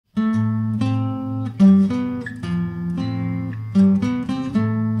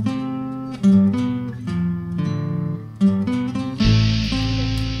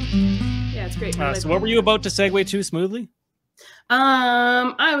So what were you about to segue to smoothly?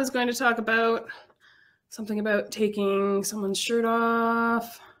 I was going to talk about something about taking someone's shirt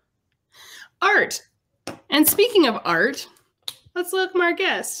off. Art. And speaking of art, let's welcome our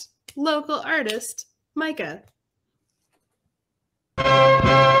guest, local artist, Mika.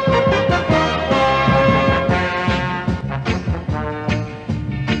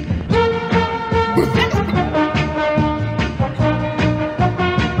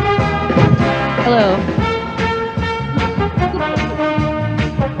 Hello.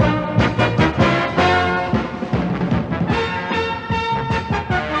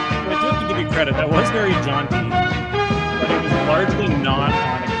 Well, I do have to give you credit. That was very jaunty, but it was largely not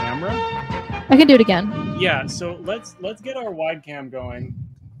on a camera. I can do it again. Yeah, so let's get our wide cam going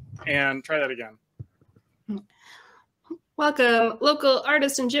and try that again. Welcome, local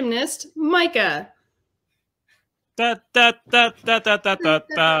artist and gymnast, Mika. Da, da, da, da, da, da, da,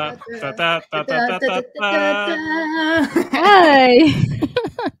 da, da, da, da, da, da, da. Hi.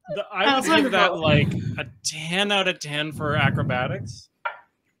 I would give that like a 10 out of 10 for acrobatics,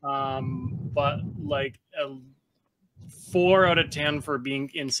 but like a 4 out of 10 for being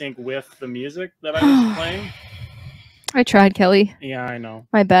in sync with the music that I was playing. I tried, Kelly. Yeah, I know.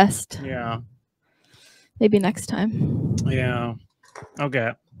 My best. Yeah. Maybe next time. Yeah.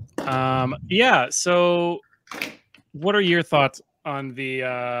 Okay. Yeah. So, what are your thoughts on the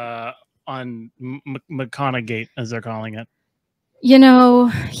on McConaughey, as they're calling it? You know,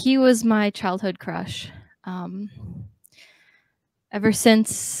 he was my childhood crush. Ever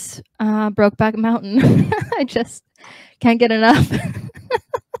since Brokeback Mountain, I just can't get enough.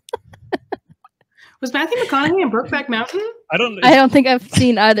 Was Matthew McConaughey in Brokeback Mountain? I don't think I've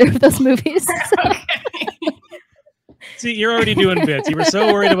seen either of those movies. Okay. See, you're already doing bits. You were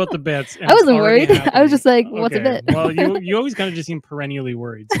so worried about the bits. I wasn't worried. I was just like, what's a bit? Well, you always kind of just seem perennially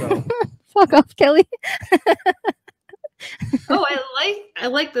worried. So fuck off, Kelly. Oh, I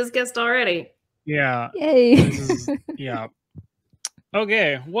like this guest already. Yeah. Yay. Yeah.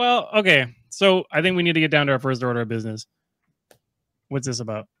 Okay. Well, okay. So I think we need to get down to our first order of business. What's this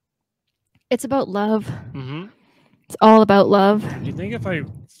about? It's about love. Mm-hmm. It's all about love. Do you think if I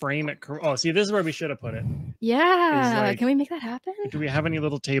frame it? Oh, see, this is where we should have put it. Yeah. Like, can we make that happen? Do we have any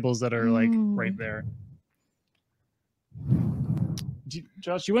little tables that are like right there?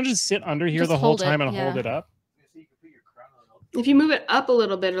 Josh, you want to just sit under here the whole time and hold it up? If you move it up a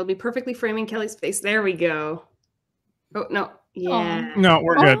little bit, it'll be perfectly framing Kelly's face. There we go. Oh, no. Yeah. No,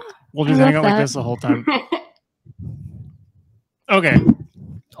 we're good. We'll just hang out like this the whole time. Okay.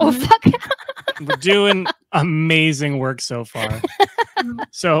 Oh, fuck. We're doing amazing work so far.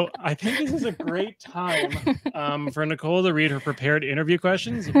 So I think this is a great time for Nicole to read her prepared interview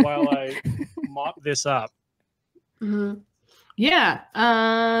questions while I mop this up. Mm-hmm. Yeah.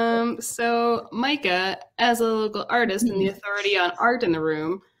 So Mika, as a local artist and the authority on art in the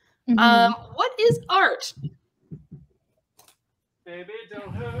room, what is art? Baby,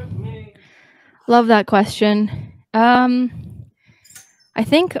 don't hurt me. Love that question. I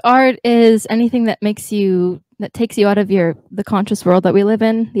think art is anything that takes you out of the conscious world that we live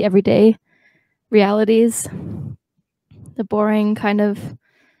in, the everyday realities, the boring kind of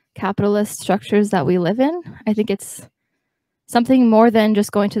capitalist structures that we live in. I think it's something more than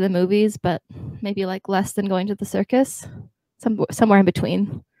just going to the movies, but maybe like less than going to the circus, somewhere in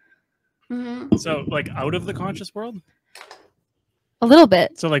between. Mm-hmm. So like out of the conscious world? A little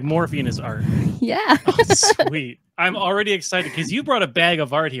bit. So like morphine is art. Yeah. Oh, sweet. I'm already excited because you brought a bag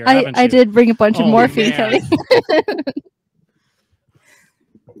of art here, haven't you? I did bring a bunch of morphine, Kelly.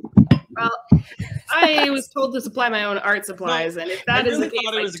 Well, I was told to supply my own art supplies, and if that is the case,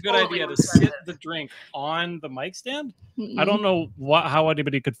 I thought it was a good idea to sit the drink on the mic stand. I don't know how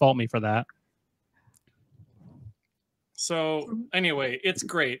anybody could fault me for that. So anyway, it's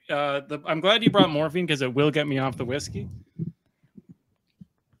great. I'm glad you brought morphine because it will get me off the whiskey.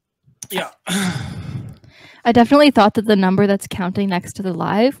 Yeah. I definitely thought that the number that's counting next to the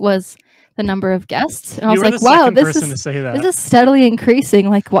live was the number of guests. And I was like, wow, this is steadily increasing.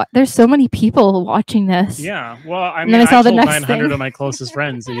 Like, what? There's so many people watching this. Yeah. Well, I mean, I saw the 900 of my closest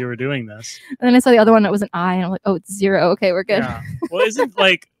friends that you were doing this. And then I saw the other one that was an I, and I'm like, oh, it's 0. Okay, we're good. Yeah. Well, isn't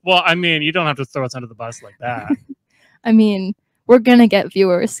like, well, I mean, you don't have to throw us under the bus like that. I mean, we're going to get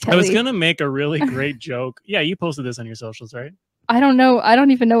viewers, Kelly. I was going to make a really great joke. Yeah, you posted this on your socials, right? I don't know. I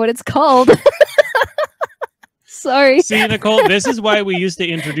don't even know what it's called. Sorry. See, Nicole, this is why we used to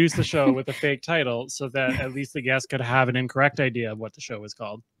introduce the show with a fake title so that at least the guest could have an incorrect idea of what the show was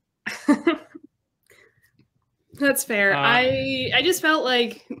called. That's fair. I just felt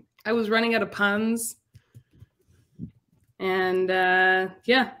like I was running out of puns. And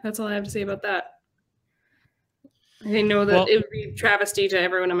yeah, that's all I have to say about that. I know that it would be a travesty to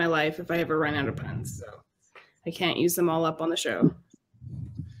everyone in my life if I ever run out of puns. So I can't use them all up on the show.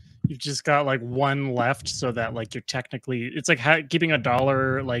 You've just got like one left, so that like you're technically, it's like keeping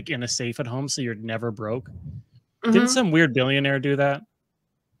 $1 like in a safe at home, so you're never broke. Didn't some weird billionaire do that?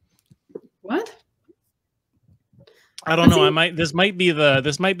 What? I don't know. This might be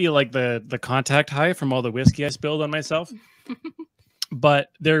like the contact high from all the whiskey I spilled on myself. But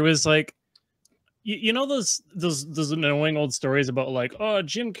there was like, you know those annoying old stories about like, oh,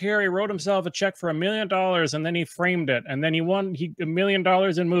 Jim Carrey wrote himself a check for $1 million and then he framed it and then he won $1 million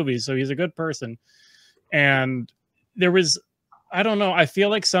in movies, so he's a good person. And there was, I don't know, I feel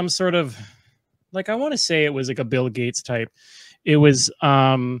like some sort of, like, I want to say it was like a Bill Gates type. It was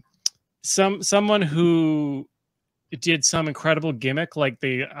someone who did some incredible gimmick, like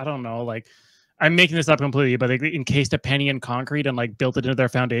I don't know, like, I'm making this up completely, but they encased a penny in concrete and like built it into their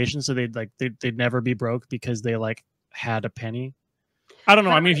foundation, so they'd never be broke because they like had a penny. I don't know.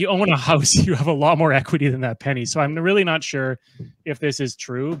 I mean, if you own a house, you have a lot more equity than that penny. So I'm really not sure if this is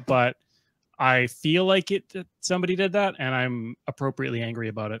true, but I feel like somebody did that, and I'm appropriately angry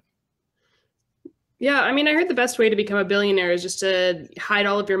about it. Yeah, I mean, I heard the best way to become a billionaire is just to hide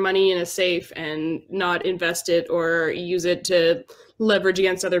all of your money in a safe and not invest it or use it to leverage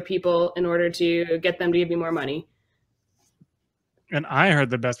against other people in order to get them to give you more money. And I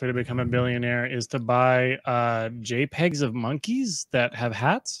heard the best way to become a billionaire is to buy JPEGs of monkeys that have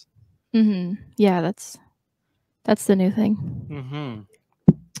hats. Yeah, that's the new thing.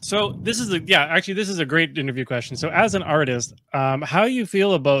 So this is a great interview question. So as an artist, how do you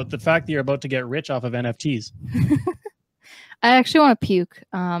feel about the fact that you're about to get rich off of NFTs? I actually want to puke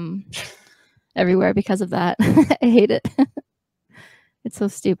everywhere because of that. I hate it. It's so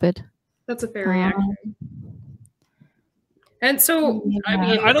stupid. That's a fair reaction. And so, yeah. I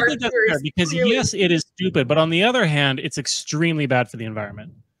mean, I don't think that's fair because yes, it is stupid, but on the other hand, it's extremely bad for the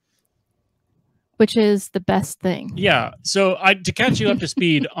environment. Which is the best thing. Yeah. So to catch you up to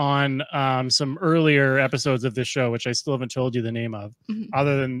speed on some earlier episodes of this show, which I still haven't told you the name of,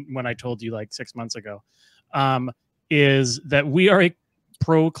 other than when I told you like 6 months ago, is that we are a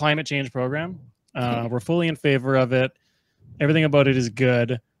pro climate change program. We're fully in favor of it. Everything about it is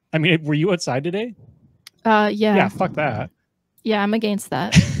good. I mean, were you outside today? Yeah. Yeah, fuck that. Yeah, I'm against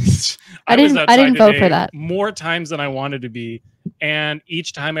that. I didn't vote for that. More times than I wanted to be, and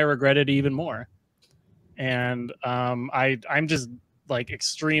each time I regretted it even more. And I'm just like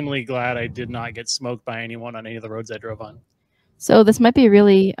extremely glad I did not get smoked by anyone on any of the roads I drove on. So this might be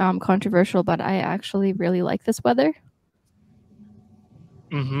really controversial, but I actually really like this weather.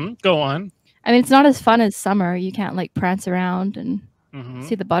 Go on. I mean, it's not as fun as summer. You can't like prance around and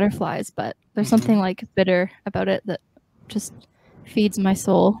see the butterflies, but there's something like bitter about it that just feeds my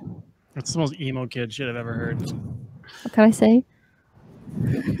soul. That's the most emo kid shit I've ever heard. What can I say?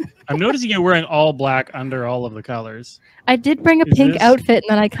 I'm noticing you're wearing all black under all of the colors. I did bring a pink outfit, and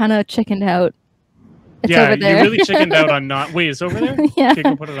then I kind of chickened out. It's over there. You really chickened out on not. Wait, it's over there? Yeah. Okay,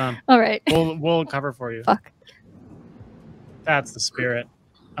 go put it on. All right. We'll cover for you. Fuck. That's the spirit.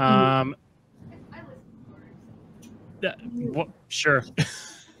 Sure.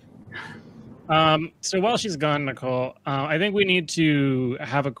 So while she's gone, Nicole, I think we need to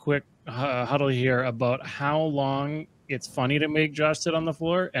have a quick huddle here about how long it's funny to make Josh sit on the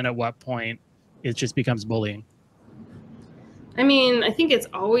floor and at what point it just becomes bullying. I mean, I think it's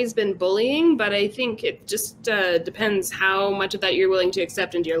always been bullying, but I think it just depends how much of that you're willing to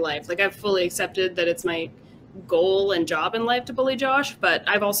accept into your life. Like, I've fully accepted that it's my goal and job in life to bully Josh, but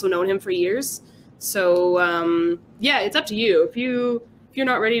I've also known him for years. So, yeah, it's up to you. If you're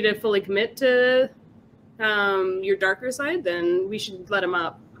not ready to fully commit to your darker side, then we should let him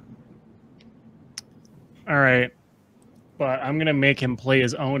up. All right. But I'm going to make him play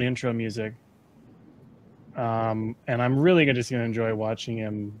his own intro music. And I'm really just going to enjoy watching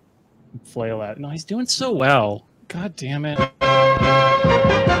him flail at. No, he's doing so well. God damn it. I'm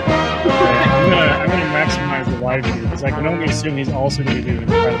going to maximize the live view because I can only assume he's also going to do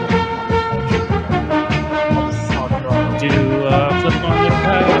incredible. Do a flip on the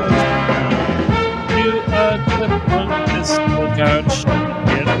couch. Do a flip on this couch.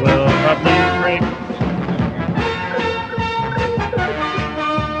 It will probably break.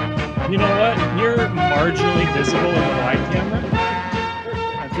 You know what? You're marginally visible in the live camera.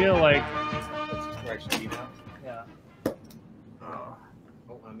 I feel like. Yeah.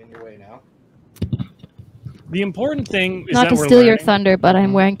 Oh, I'm in your way now. The important thing is not to steal your thunder, but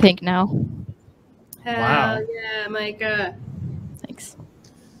I'm wearing pink now. Hell yeah, Micah. Thanks.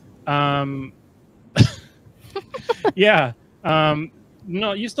 Yeah.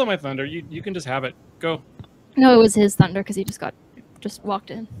 No, you stole my thunder. You can just have it. Go. No, it was his thunder because he just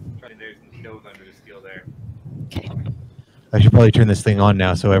walked in. There's no thunder to steal there. Okay. I should probably turn this thing on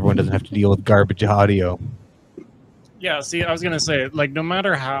now so everyone doesn't have to deal with garbage audio. Yeah, see, I was going to say, like, no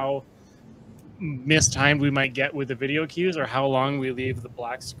matter how mistimed we might get with the video cues or how long we leave the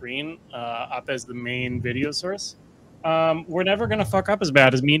black screen up as the main video source, we're never going to fuck up as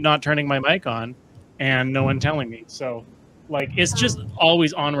bad as me not turning my mic on and no one telling me. So, like, it's just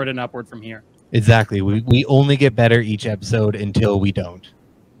always onward and upward from here. Exactly. We only get better each episode until we don't.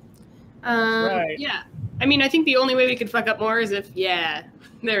 Right. Yeah. I mean, I think the only way we could fuck up more is if,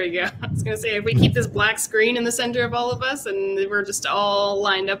 there we go. I was going to say, if we keep this black screen in the center of all of us and we're just all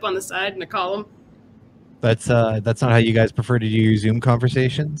lined up on the side in a column. That's not how you guys prefer to do your Zoom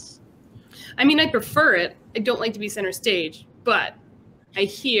conversations? I mean, I prefer it. I don't like to be center stage, but I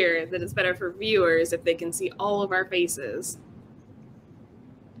hear that it's better for viewers if they can see all of our faces.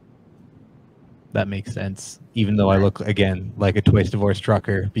 That makes sense. Even though I look, again, like a twice divorced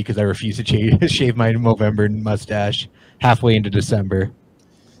trucker because I refuse to shave my Movember mustache halfway into December.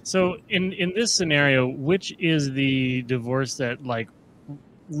 So in this scenario, which is the divorce that, like,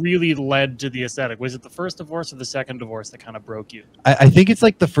 really led to the aesthetic? Was it the first divorce or the second divorce that kind of broke you? I think it's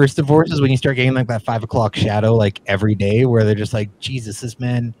like the first divorce is when you start getting like that 5 o'clock shadow like every day where they're just like, Jesus, this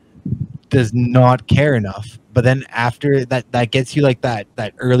man does not care enough. But then after that gets you like that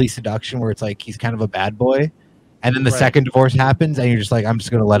early seduction where it's like he's kind of a bad boy. And then the second divorce happens and you're just like, I'm just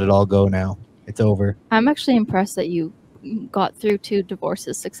going to let it all go now. It's over. I'm actually impressed that you got through 2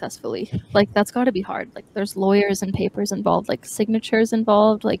 divorces successfully. Like, that's got to be hard. Like, there's lawyers and papers involved, like signatures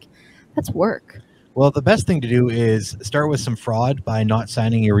involved. Like, that's work. Well, the best thing to do is start with some fraud by not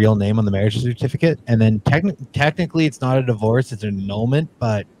signing your real name on the marriage certificate. And then technically it's not a divorce, it's an annulment,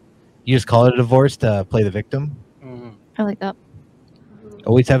 but you just call it a divorce to play the victim. Mm-hmm. I like that.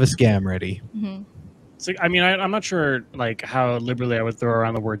 Always have a scam ready. Mm-hmm. So, I mean, I'm not sure like how liberally I would throw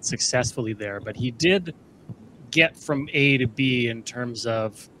around the word successfully there, but he did get from A to B in terms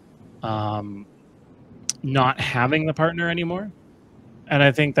of not having the partner anymore. And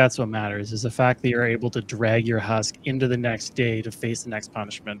I think that's what matters, is the fact that you're able to drag your husk into the next day to face the next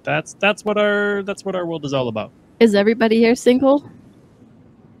punishment. That's what our world is all about. Is everybody here single?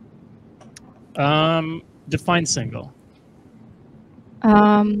 Define single.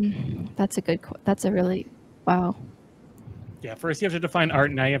 That's a good. That's a really wow. Yeah, first you have to define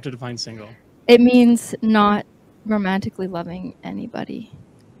art, now you have to define single. It means not romantically loving anybody.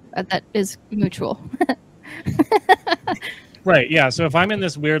 That is mutual. Right, yeah. So if I'm in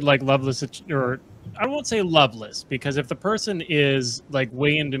this weird, like, loveless, or I won't say loveless, because if the person is, like,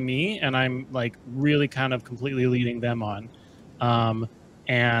 way into me and I'm, like, really kind of completely leading them on,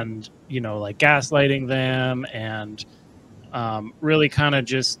 and, you know, like, gaslighting them and really kind of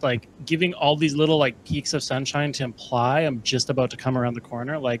just, like, giving all these little, like, peaks of sunshine to imply I'm just about to come around the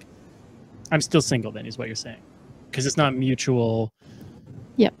corner, like, I'm still single then, is what you're saying. Because it's not mutual.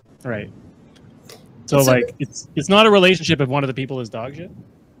 Yep. Right. So, like, it's not a relationship if one of the people is dog shit.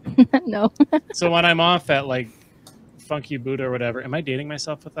 No. So when I'm off at, like, Funky Buddha or whatever, am I dating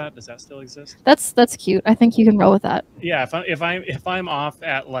myself with that? Does that still exist? That's cute. I think you can roll with that. Yeah, if I'm off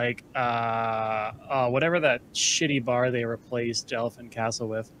at, like, whatever that shitty bar they replaced Elephant Castle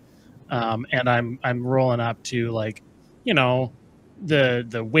with, and I'm rolling up to, like, you know,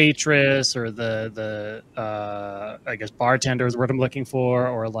 the waitress or the I guess bartender is what I'm looking for,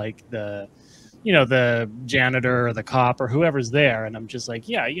 or like the, you know, the janitor or the cop or whoever's there, and I'm just like,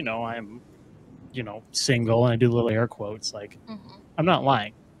 yeah, you know, I'm, you know, single, and I do little air quotes, like, I'm not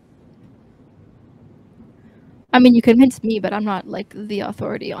lying. I mean, you convinced me, but I'm not like the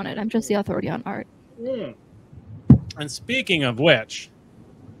authority on it. I'm just the authority on art. And speaking of which,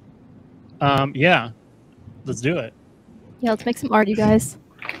 yeah, let's do it. Yeah, let's make some art, you guys.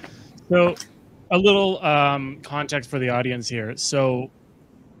 So, a little context for the audience here. So,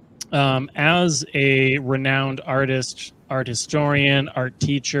 as a renowned artist, art historian, art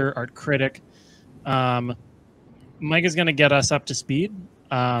teacher, art critic, Mike is going to get us up to speed,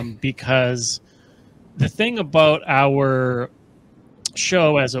 because the thing about our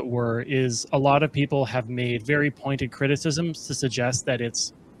show, as it were, is a lot of people have made very pointed criticisms to suggest that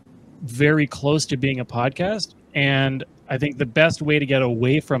it's very close to being a podcast. And I think the best way to get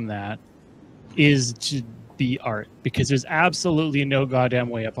away from that is to be art, because there's absolutely no goddamn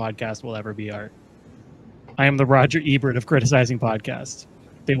way a podcast will ever be art. I am the Roger Ebert of criticizing podcasts.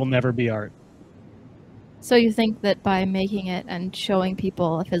 They will never be art. So you think that by making it and showing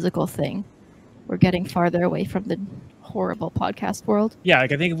people a physical thing, we're getting farther away from the horrible podcast world? Yeah,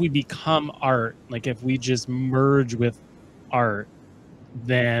 like, I think if we become art, like if we just merge with art,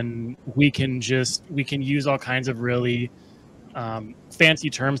 then we can use all kinds of really fancy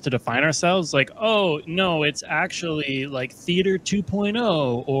terms to define ourselves, like, oh no, it's actually like theater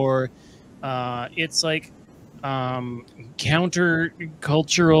 2.0, or it's like counter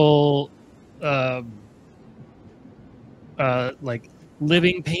cultural like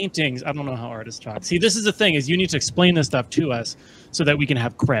living paintings. I don't know how artists talk. See, this is the thing, is you need to explain this stuff to us so that we can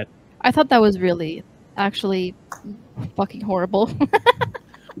have cred. I thought that was really actually fucking horrible.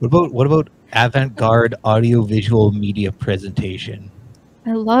 What about avant-garde audiovisual media presentation?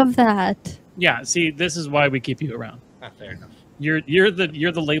 I love that. Yeah, see, this is why we keep you around. Not fair enough. You're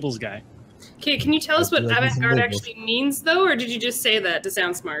the labels guy. Okay, can you tell us what I feel like avant-garde these are labels. actually means, though, or did you just say that to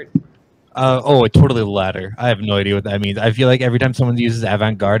sound smart? Totally the latter. I have no idea what that means. I feel like every time someone uses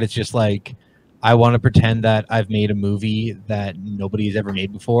avant-garde, it's just like, I want to pretend that I've made a movie that nobody's ever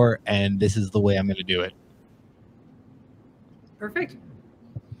made before, and this is the way I'm going to do it. Perfect.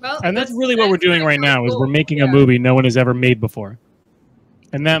 Well, And that's really what we're doing right now, is we're making a Yeah. movie no one has ever made before.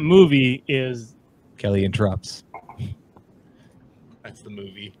 And that movie is Kelly interrupts. That's the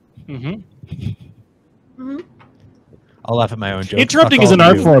movie. Mhm. I'll laugh at my own joke. interrupting Fuck is an all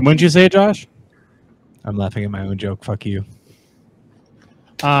art you. form, wouldn't you say, Josh? I'm laughing at my own joke. Fuck you.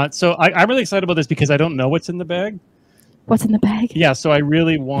 So I'm really excited about this because I don't know what's in the bag. What's in the bag? Yeah, so I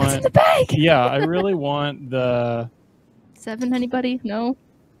really What's in want. the bag? Yeah, I really want the 7, anybody? No?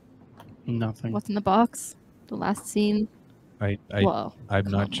 nothing. What's in the box? The last scene? Whoa. I'm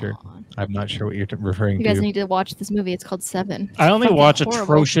not come sure. on. I'm not sure what you're referring You guys to. need to watch this movie. It's called 7. I only Fucking watch horrible.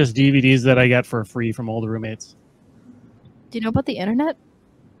 atrocious DVDs that I get for free from older roommates. Do you know about the internet?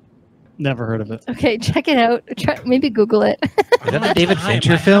 Never heard of it. Okay, check it out. Maybe Google it. Is that the David Time, I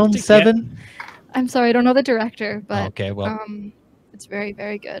Fincher have film, to get- 7? I'm sorry, I don't know the director, but Okay, well, it's very,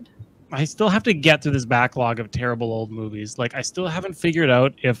 very good. I still have to get through this backlog of terrible old movies. Like, I still haven't figured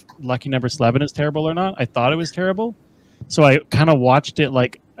out if Lucky Number 11 is terrible or not. I thought it was terrible. So I kind of watched it,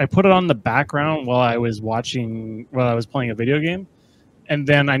 like, I put it on the background while I was playing a video game. And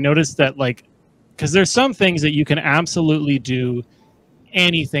then I noticed that, like, because there's some things that you can absolutely do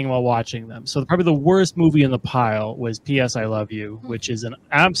anything while watching them. So probably the worst movie in the pile was P.S. I Love You, which is an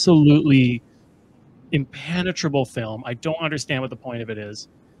absolutely impenetrable film. I don't understand what the point of it is,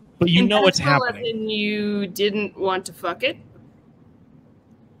 but you know what's happening. And you didn't want to fuck it?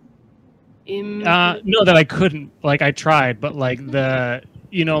 No, that I couldn't. Like, I tried, but like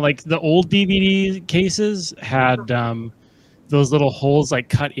like the old DVD cases had those little holes like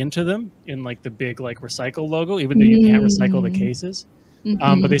cut into them in like the big like recycle logo, even though you can't recycle the cases.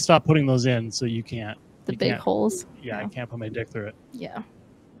 But they stopped putting those in, so you can't. The you big can't- holes. Yeah, I can't put my dick through it. Yeah.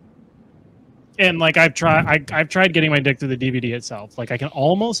 And like I've tried getting my dick through the DVD itself. Like I can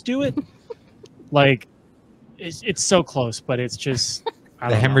almost do it. Like it's so close, but it's just I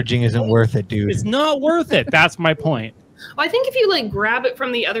the don't know. hemorrhaging isn't worth it, dude. It's not worth it. That's my point. Well, I think if you like grab it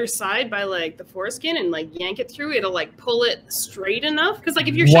from the other side by like the foreskin and like yank it through, it'll like pull it straight enough. Because like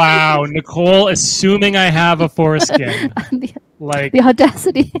if you're Wow, Nicole, assuming I have a foreskin, the, like the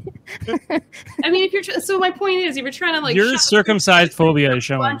audacity. I mean, if you're so my point is, if you're trying to like your shove it circumcised phobia is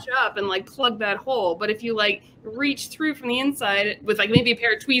showing. bunch up and like plug that hole, but if you like reach through from the inside with like maybe a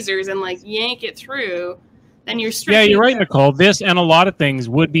pair of tweezers and like yank it through, then you're Yeah, stretching. you're right, Nicole. This and a lot of things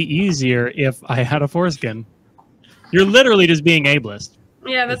would be easier if I had a foreskin. You're literally just being ableist.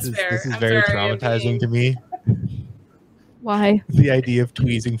 Yeah, that's fair. This is I'm very sorry, I'm traumatizing being- to me. Why? The idea of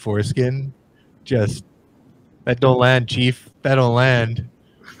tweezing foreskin, just that don't land, Chief. That don't land.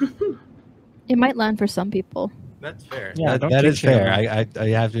 It might land for some people. That's fair. Yeah, don't that kink is shame fair. on I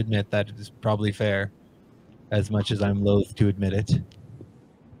have to admit that is probably fair, as much as I'm loath to admit it.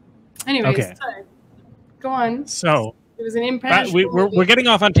 Anyways, Okay. sorry. Go on. So It was an that, impenetrable. we're getting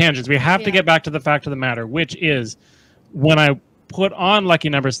off on tangents. We have to Yeah. get back to the fact of the matter, which is when I put on Lucky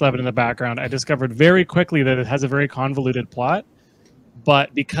Number 11 in the background, I discovered very quickly that it has a very convoluted plot.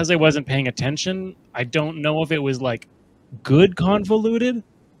 But because I wasn't paying attention, I don't know if it was like good convoluted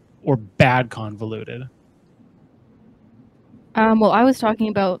or bad convoluted. Well, I was talking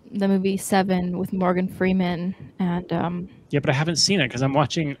about the movie 7 with Morgan Freeman, and Yeah, but I haven't seen it because I'm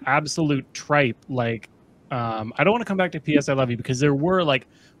watching absolute tripe. Like, I don't want to come back to P.S. I Love You because there were like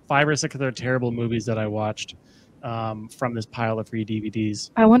 5 or 6 other terrible movies that I watched from this pile of free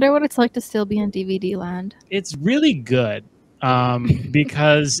DVDs. I wonder what it's like to still be in DVD land. It's really good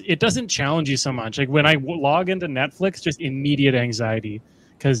because it doesn't challenge you so much. Like when I log into Netflix, just immediate anxiety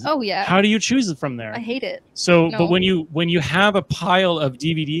because Oh yeah, how do you choose it from there? I hate it. So, No. but when you have a pile of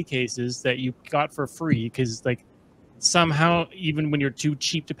DVD cases that you got for free, because like somehow even when you're too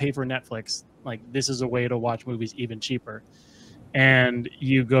cheap to pay for Netflix, like this is a way to watch movies even cheaper. and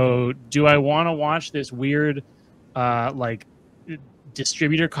you go, do I want to watch this weird like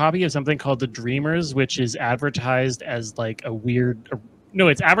distributor copy of something called The Dreamers, which is advertised as like a weird no,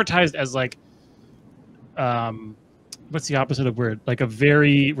 it's advertised as like what's the opposite of weird? Like a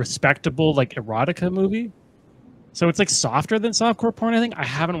very respectable like erotica movie. So it's like softer than softcore porn, I think. I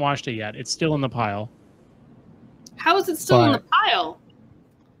haven't watched it yet. It's still in the pile. How is it still in the pile?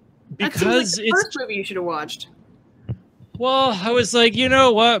 Because like the first movie you should have watched. Well, I was like, you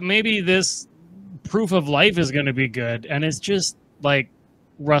know what? Maybe this Proof of Life is going to be good. And it's just like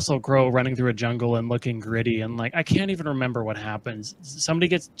Russell Crowe running through a jungle and looking gritty. And like, I can't even remember what happens. Somebody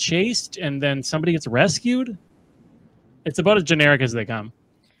gets chased and then somebody gets rescued. It's about as generic as they come.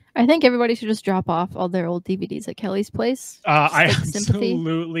 I think everybody should just drop off all their old DVDs at Kelly's place. I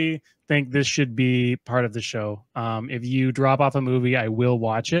absolutely think this should be part of the show. If you drop off a movie, I will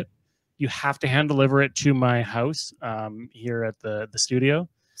watch it. You have to hand deliver it to my house here at the studio.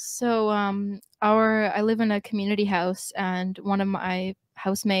 So I live in a community house, and one of my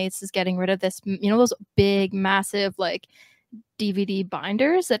housemates is getting rid of this, you know, those big, massive like DVD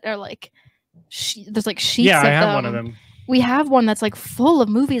binders that are like there's like sheets. Yeah, of I have them. one of them. We have one that's like full of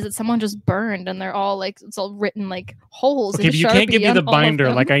movies that someone just burned, and they're all like, it's all written like holes. Okay, but you can't give me the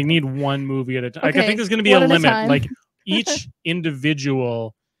binder. Like, I need one movie at a time. Okay, like, I think there's going to be a limit. Like, each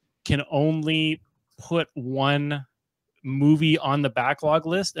individual can only put one movie on the backlog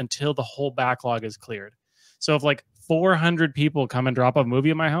list until the whole backlog is cleared. So if like 400 people come and drop a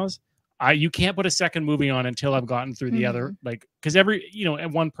movie at my house, you can't put a second movie on until I've gotten through the other, like, because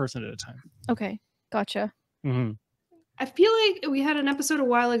one person at a time. Okay, gotcha. I feel like we had an episode a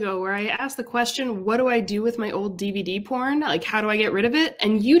while ago where I asked the question, what do I do with my old DVD porn? Like, how do I get rid of it?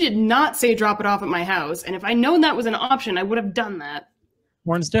 And you did not say drop it off at my house. And if I'd known that was an option, I would have done that.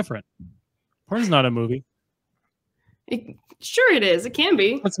 Porn's different. Porn's not a movie. Sure it is. It can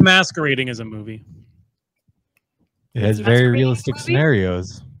be. It's masquerading as a movie. It has very realistic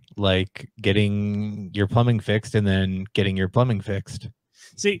scenarios, like getting your plumbing fixed and then getting your plumbing fixed.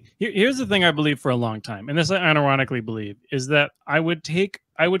 See, here's the thing I believe for a long time, and this I unironically believe, is that I would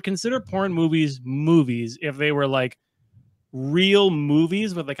consider porn movies if they were like real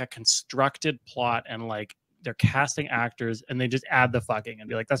movies with like a constructed plot and like they're casting actors and they just add the fucking and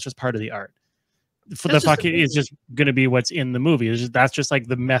be like, that's just part of the art. For the fucking is just going to be what's in the movie. That's just like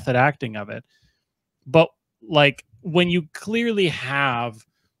the method acting of it. But like when you clearly have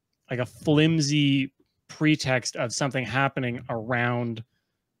like a flimsy pretext of something happening around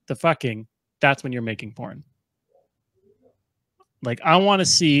the fucking, that's when you're making porn. Like, I want to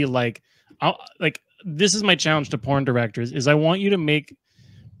see this is my challenge to porn directors, is I want you to make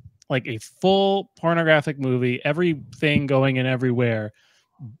like a full pornographic movie, everything going in everywhere,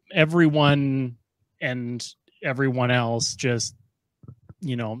 everyone and everyone else just,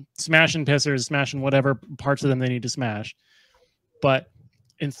 you know, smashing pissers, smashing whatever parts of them they need to smash. But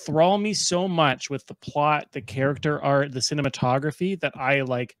enthrall me so much with the plot, the character art, the cinematography that I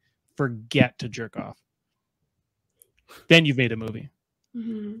like forget to jerk off. Then you've made a movie.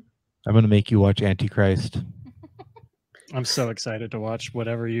 I'm going to make you watch Antichrist. I'm so excited to watch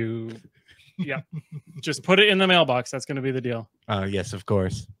whatever you... Yeah. Just put it in the mailbox. That's going to be the deal. Yes, of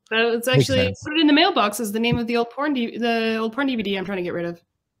course. It's actually, put it in the mailbox is the name of the old porn DVD I'm trying to get rid of.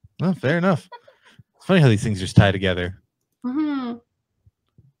 Oh, fair enough. It's funny how these things just tie together.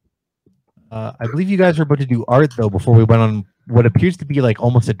 I believe you guys were about to do art, though, before we went on what appears to be like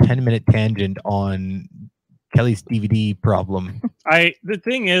almost a 10-minute tangent on Kelly's DVD problem. The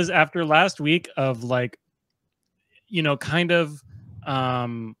thing is, after last week of like, you know, kind of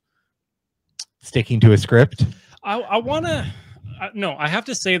sticking to a script, I want to... No, I have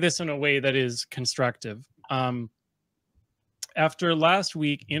to say this in a way that is constructive. After last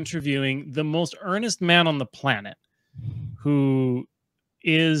week interviewing the most earnest man on the planet, who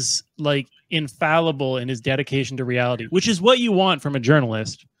is like infallible in his dedication to reality, which is what you want from a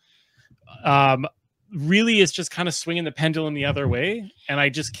journalist, really is just kind of swinging the pendulum the other way, and I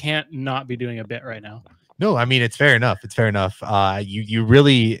just can't not be doing a bit right now. No, I mean, it's fair enough. It's fair enough. You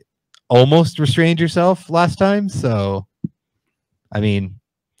really almost restrained yourself last time, so I mean,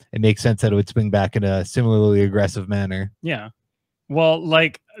 it makes sense that it would swing back in a similarly aggressive manner. Yeah. Well,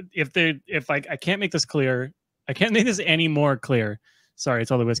 like I can't make this clear. I can't make this any more clear. Sorry,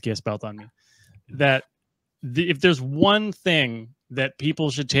 it's all the whiskey I spelt on me. That if there's one thing that people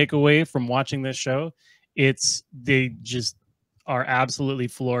should take away from watching this show, it's they just are absolutely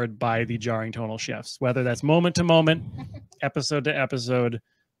floored by the jarring tonal shifts, whether that's moment to moment, episode to episode,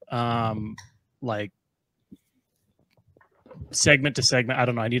 like segment to segment. I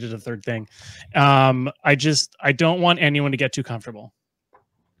don't know. I needed a third thing. I don't want anyone to get too comfortable.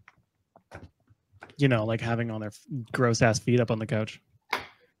 You know, like having on their gross ass feet up on the couch.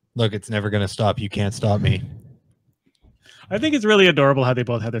 Look, it's never going to stop. You can't stop me. I think it's really adorable how they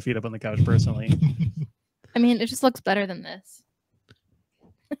both have their feet up on the couch, personally. I mean, it just looks better than this.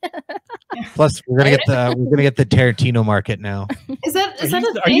 Plus, we're gonna get the Tarantino market now. Is that a thing?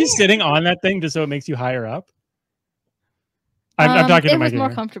 Are you sitting on that thing just so it makes you higher up? I'm talking to It my was more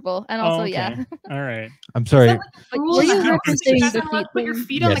computer. comfortable, and also okay. yeah. All right. I'm sorry. Like, Were you referencing the feet put your thing?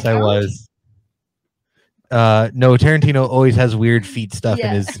 feet on the Yes, couch? I was. No, Tarantino always has weird feet stuff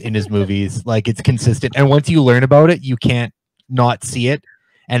Yeah. in his movies. Like, it's consistent, and once you learn about it, you can't not see it,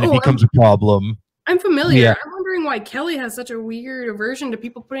 and it becomes a problem. I'm familiar. Yeah. I'm wondering why Kelly has such a weird aversion to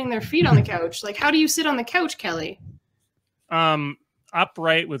people putting their feet on the couch. Like, how do you sit on the couch, Kelly?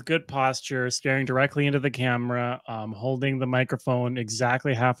 Upright with good posture, staring directly into the camera, holding the microphone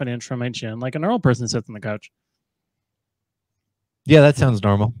exactly half an inch from my chin, like a normal person sits on the couch. Yeah, that sounds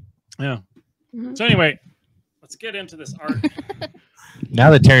normal. Yeah. Mhm. So anyway, let's get into this art. Now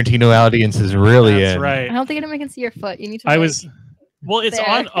the Tarantino audience is really That's in. right. I don't think anyone can see your foot. You need to. I like- was. Well, it's There.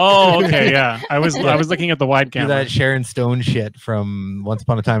 on. Oh, okay, yeah. I was looking at the wide Do camera. that Sharon Stone shit from Once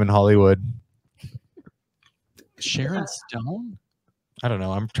Upon a Time in Hollywood. Sharon Stone. I don't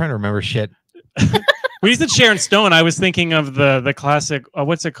know. I'm trying to remember shit. When you said Sharon Stone, I was thinking of the classic.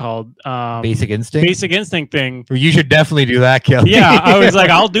 What's it called? Basic Instinct. Basic Instinct thing. You should definitely do that, Kelly. Yeah, I was like,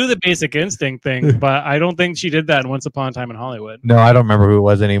 I'll do the Basic Instinct thing, but I don't think she did that in Once Upon a Time in Hollywood. No, I don't remember who it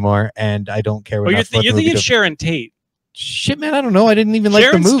was anymore, and I don't care Oh, what. you're thinking of Sharon Tate. Shit, man, I don't know. I didn't even like the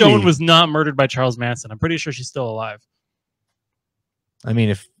Sharon movie. Stone was not murdered by Charles Manson. I'm pretty sure she's still alive. I mean,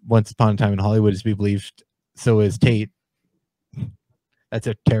 if Once Upon a Time in Hollywood is to be believed, so is Tate. That's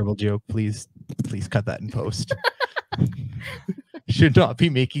a terrible joke. Please cut that in post. Should not be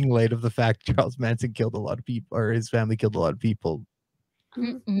making light of the fact Charles Manson killed a lot of people, or his family killed a lot of people.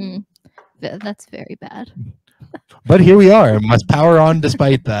 Mm-mm. That's very bad. But here we are, and must power on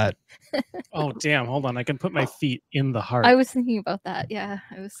despite that. Oh damn! Hold on, I can put my feet in the heart. I was thinking about that. Yeah,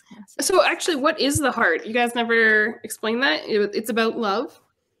 I was. So actually, what is the heart? You guys never explained that. It's about love.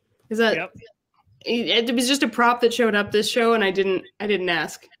 Is that? Yep. It was just a prop that showed up this show, and I didn't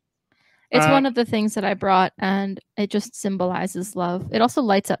ask. It's one of the things that I brought, and it just symbolizes love. It also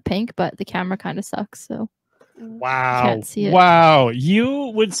lights up pink, but the camera kind of sucks. So Wow! Can't see it. Wow!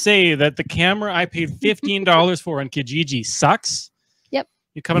 You would say that the camera I paid $15 for on Kijiji sucks? Yep.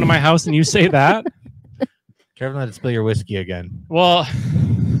 You come into my house and you say that? Careful not to spill your whiskey again. Well,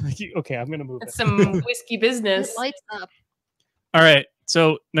 okay, I'm gonna move It's it. some whiskey business. it lights up. All right,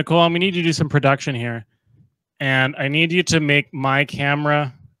 so Nicole, we need you to do some production here, and I need you to make my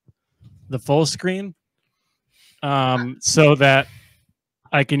camera the full screen, so that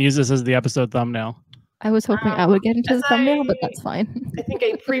I can use this as the episode thumbnail. I was hoping I would get into As the thumbnail, but I- that's fine. I think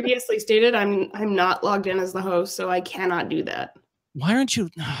I previously stated I'm not logged in as the host, so I cannot do that. Why aren't you?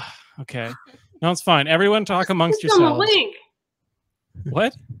 Okay, no, it's fine. Everyone talk amongst Clicked on the yourselves. link.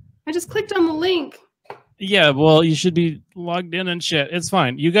 What? I just clicked on the link. Yeah, well, you should be logged in and shit. It's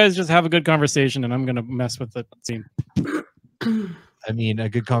fine. You guys just have a good conversation, and I'm gonna mess with the scene. I mean, a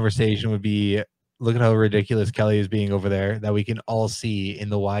good conversation would be, look at how ridiculous Kelly is being over there, that we can all see in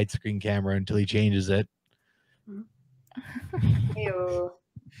the widescreen camera until he changes it. Ew.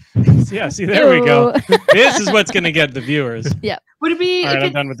 Yeah, see, there we go. Ew. This is what's gonna get the viewers. Would it be All right, I'm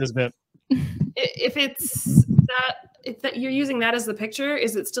if, done with this bit. if it's that if that you're using that as the picture?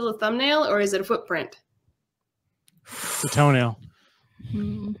 Is it still a thumbnail or is it a footprint? It's a toenail.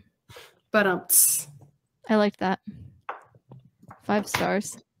 Mm, But I liked that. 5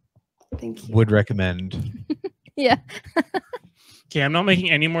 stars. thank you. Would recommend. Yeah. Okay, I'm not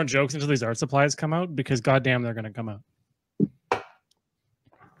making any more jokes until these art supplies come out because goddamn, they're gonna come out.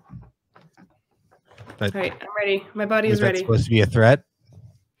 All right, I'm ready. My body Was is that ready. supposed to be a threat?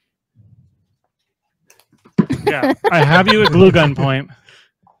 Yeah, I have you at glue gun point.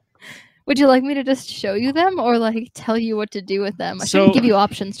 Would you like me to just show you them or like tell you what to do with them? I So- shouldn't give you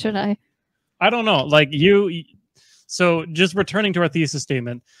options, should I? I don't know. Like you, so just returning to our thesis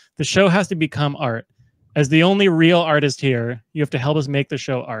statement, the show has to become art. As the only real artist here, you have to help us make the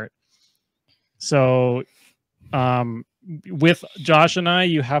show art. So, with Josh and I,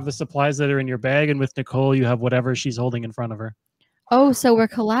 you have the supplies that are in your bag, and with Nicole, you have whatever she's holding in front of her. Oh, so we're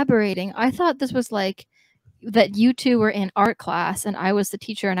collaborating. I thought this was like that you two were in art class and I was the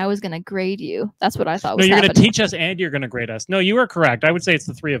teacher and I was going to grade you. That's what I thought No, was you're going to happening. teach us and you're going to grade us. No, you are correct. I would say it's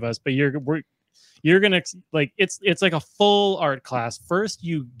the three of us, but you're going to like it's like a full art class. First,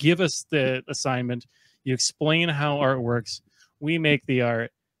 you give us the assignment, you explain how art works. we make the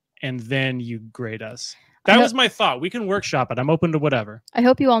art, and then you grade us. That was my thought. We can workshop it. I'm open to whatever. I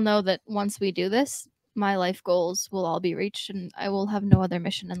hope you all know that once we do this, my life goals will all be reached, and I will have no other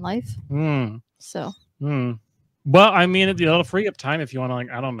mission in life. So. Well, I mean, it'll free up time if you want to,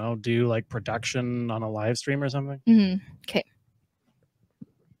 like, I don't know, do like production on a live stream or something. Okay.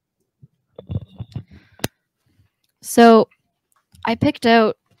 So, I picked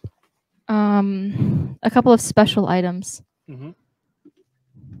out a couple of special items.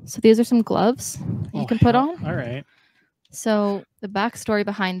 So these are some gloves you can put on. All right. So the backstory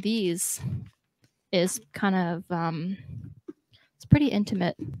behind these is kind of it's pretty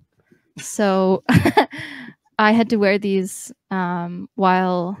intimate. So I had to wear these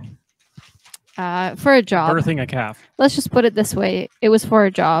while for a job. Birthing a calf. Let's just put it this way. It was for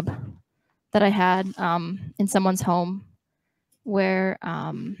a job that I had in someone's home where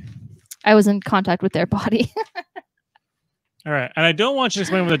I was in contact with their body. All right. And I don't want you to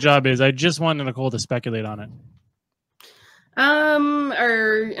explain what the job is. I just want Nicole to speculate on it.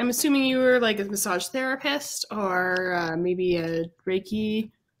 Or I'm assuming you were like a massage therapist or maybe a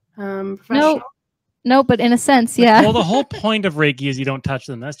Reiki professional. No, but in a sense, yeah. Well, the whole point of Reiki is you don't touch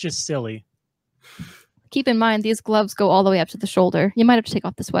them. That's just silly. Keep in mind, these gloves go all the way up to the shoulder. You might have to take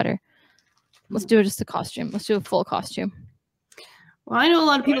off the sweater. Let's do just a costume. Let's do a full costume. Well, I know a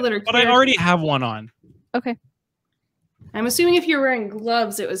lot of people that are... But I already have one on. Okay. I'm assuming if you're wearing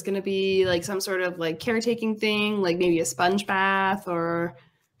gloves, it was going to be like some sort of like caretaking thing, like maybe a sponge bath or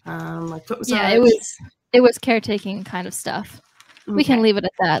like foot massage. Yeah, it was caretaking kind of stuff. Okay. We can leave it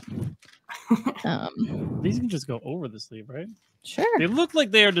at that. These can just go over the sleeve, right? Sure. They look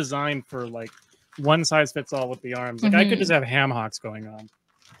like they are designed for like one size fits all with the arms. Like I could just have ham hocks going on.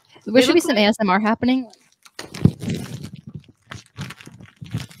 There should be some ASMR happening.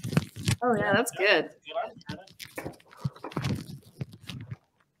 Oh yeah, that's good.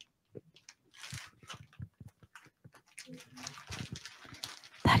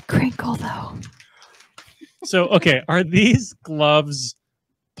 That crinkle though. So okay, are these gloves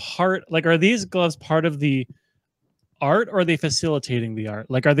part of the art, or are they facilitating the art?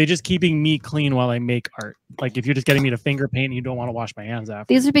 Like, are they just keeping me clean while I make art? Like, if you're just getting me to finger paint and you don't want to wash my hands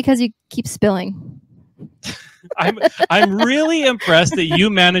after. These are because you keep spilling. I'm really impressed that you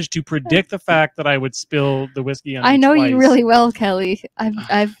managed to predict the fact that I would spill the whiskey on. I know twice. you really well, Kelly.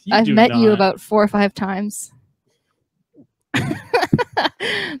 I've met you about 4 or 5 times.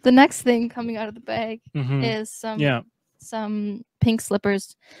 The next thing coming out of the bag is some pink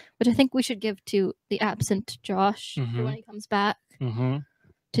slippers, which I think we should give to the absent Josh for when he comes back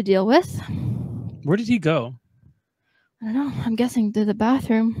to deal with. Where did he go? I don't know. I'm guessing to the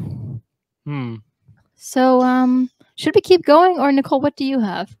bathroom. So, should we keep going, or Nicole, what do you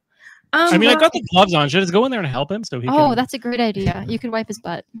have? I mean, I got the gloves on. Should I just go in there and help him so he can... Oh, that's a great idea. You could wipe his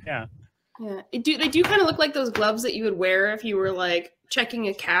butt. Yeah. Yeah. They do kind of look like those gloves that you would wear if you were like checking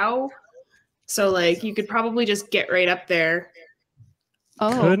a cow. So like you could probably just get right up there.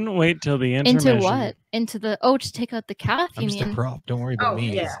 Oh. Couldn't wait till the intermission. Into what? Into the to take out the calf, you I'm mean? just a prop. Don't worry about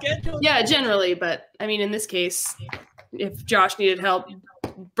me. Yeah. Yeah, generally, but I mean in this case, if Josh needed help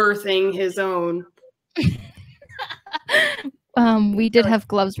birthing his own. We did have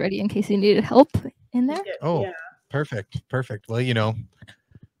gloves ready in case he needed help in there. Oh, yeah. Perfect. Well, you know,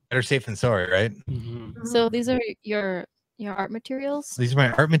 better safe than sorry, right? So these are your art materials? These are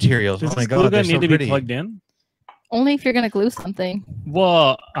my art materials. Does oh my god, they're need so to pretty. be plugged in? Only if you're gonna glue something.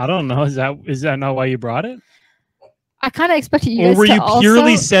 Well, I don't know. Is that not why you brought it? I kind of expected you guys to Or were you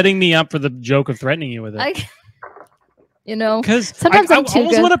purely also... setting me up for the joke of threatening you with it? You know, because sometimes I I'm too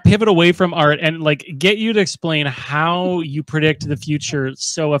almost good. want to pivot away from art and like get you to explain how you predict the future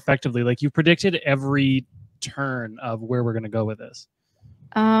so effectively. Like you predicted every turn of where we're gonna go with this.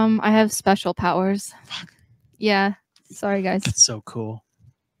 I have special powers. Fuck. Yeah. Sorry, guys. That's so cool.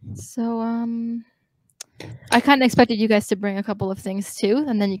 So, I kind of expected you guys to bring a couple of things too,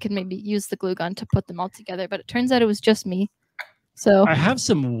 and then you could maybe use the glue gun to put them all together. But it turns out it was just me. So I have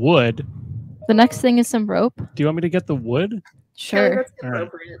some wood. The next thing is some rope. Do you want me to get the wood? Sure. That's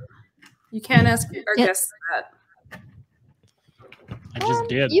appropriate. You can't ask our guests that. I just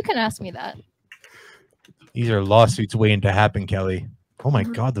did. You can ask me that. These are lawsuits waiting to happen, Kelly. Oh my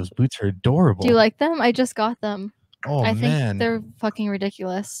god, those boots are adorable. Do you like them? I just got them. Oh I man, think they're fucking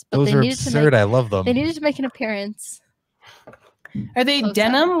ridiculous. But those they are needed absurd. To make, I love them. They needed to make an appearance. Are they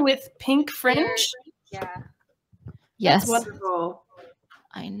denim with pink fringe? Yeah. Yes. That's wonderful.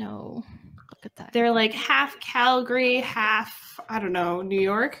 I know. Look at that. They're like half Calgary, half, I don't know, New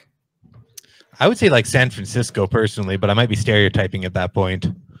York. I would say like San Francisco personally, but I might be stereotyping at that point.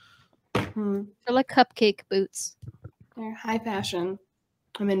 They're like cupcake boots. They're high fashion.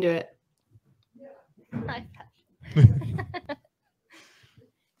 I'm into it.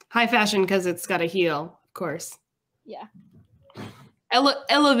 High fashion because it's got a heel, of course. Yeah.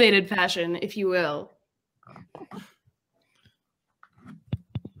 Elevated fashion, if you will.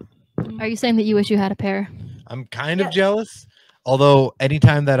 Are you saying that you wish you had a pair? I'm kind of jealous. Although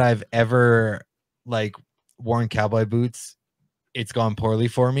anytime that I've ever like worn cowboy boots, it's gone poorly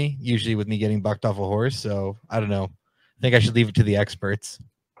for me, usually with me getting bucked off a horse. So I don't know. I think I should leave it to the experts.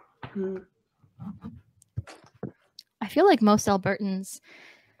 I feel like most Albertans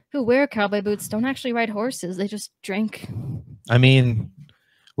who wear cowboy boots don't actually ride horses. They just drink. I mean,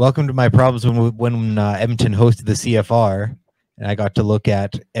 welcome to my problems when Edmonton hosted the CFR, and I got to look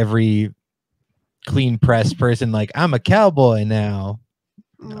at every clean pressed person like, I'm a cowboy now.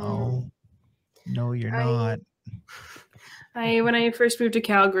 No, you're not. When I first moved to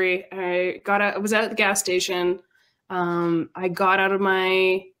Calgary, I was out at the gas station. I got out of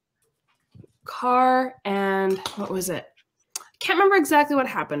my car and what was it? Can't remember exactly what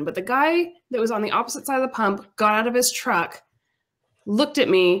happened, but the guy that was on the opposite side of the pump got out of his truck, looked at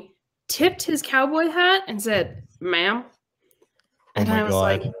me, tipped his cowboy hat, and said, "Ma'am." And I was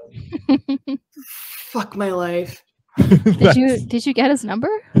like, "Fuck my life." Did you get his number?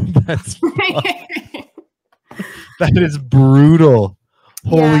 That's that is brutal.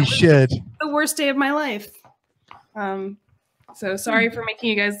 Holy shit. The worst day of my life. So sorry for making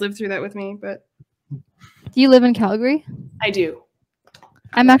you guys live through that with me, but Do you live in Calgary? I do.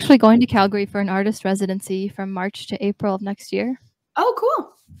 I'm actually going to Calgary for an artist residency from March to April of next year. Oh,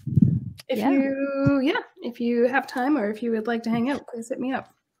 cool. If you have time or if you would like to hang out, please hit me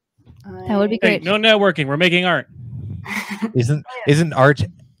up. That would be Hey, great. no networking. We're making art. Isn't art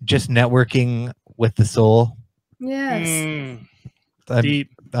just networking with the soul? Yes.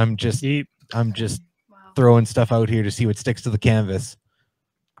 I'm just throwing stuff out here to see what sticks to the canvas.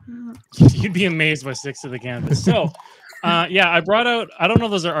 You'd be amazed what sticks to the canvas. So, I brought out, I don't know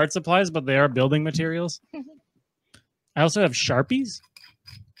if those are art supplies, but they are building materials. I also have Sharpies.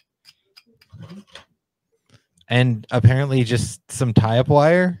 And apparently just some tie-up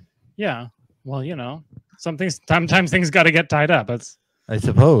wire. Yeah. Well, sometimes things got to get tied up. I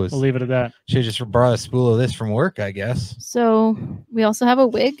suppose. We'll leave it at that. Should have just brought a spool of this from work, I guess. So we also have a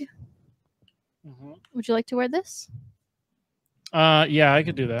wig. Mm-hmm. Would you like to wear this? Yeah, I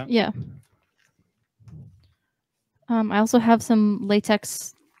could do that. Yeah. I also have some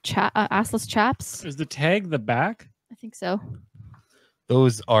latex assless chaps. Is the tag the back? I think so.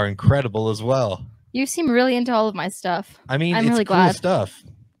 Those are incredible as well. You seem really into all of my stuff. I mean, I'm it's really cool glad. stuff.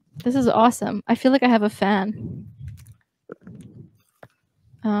 This is awesome. I feel like I have a fan.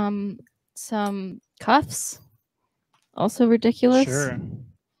 Some cuffs. Also ridiculous. Sure.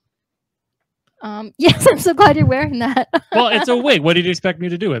 Yes, I'm so glad you're wearing that. Well, it's a wig. What did you expect me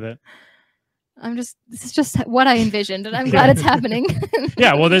to do with it? This is just what I envisioned, and I'm glad it's happening.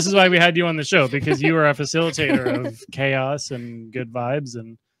 Yeah, well, this is why we had you on the show, because you are a facilitator of chaos and good vibes,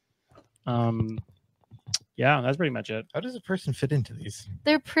 and yeah, that's pretty much it. How does a person fit into these?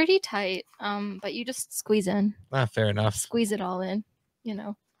 They're pretty tight, but you just squeeze in. Fair enough. Squeeze it all in,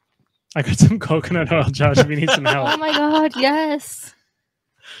 I got some coconut oil, Josh, if you need some help. Oh my god, yes.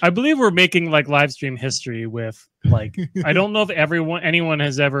 I believe we're making like live stream history with like, I don't know if anyone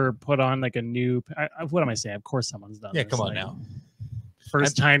has ever put on like a new, what am I saying? Of course someone's done Yeah, this. come on like, now.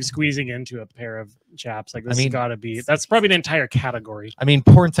 First time squeezing into a pair of chaps. Like, this has got to be, that's probably an entire category. I mean,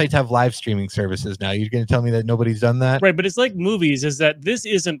 porn sites have live streaming services now. You're going to tell me that nobody's done that? Right, but it's like movies, is that this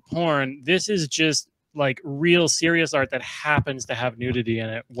isn't porn. This is just like real serious art that happens to have nudity in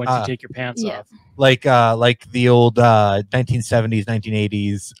it once you take your pants off. Like the old 1970s,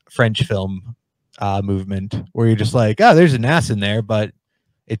 1980s French film movement, where you're just like, oh, there's an ass in there, but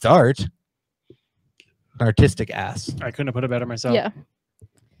it's art. An artistic ass. I couldn't have put it better myself. Yeah.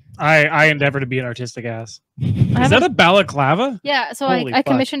 I endeavor to be an artistic ass. Is that a balaclava? Yeah, so Holy I fuck.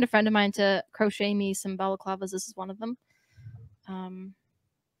 commissioned a friend of mine to crochet me some balaclavas. This is one of them.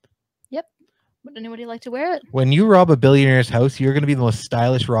 Yep. Would anybody like to wear it? When you rob a billionaire's house, you're going to be the most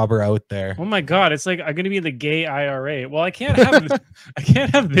stylish robber out there. Oh my god, it's like I'm going to be the gay IRA. Well, I can't have I can't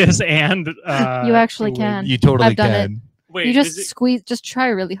have this and you actually can. You totally I've done can. It. Wait, you just try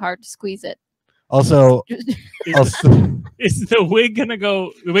really hard to squeeze it. Also, is the wig gonna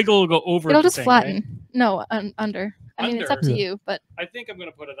go? The wig will go over. It'll just thing, flatten. Right? No, under. I mean, it's up to you, but I think I'm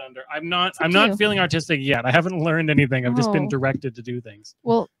gonna put it under. I'm not feeling artistic yet. I haven't learned anything. I've just been directed to do things.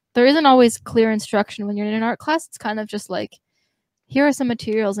 Well, there isn't always clear instruction when you're in an art class. It's kind of just like, here are some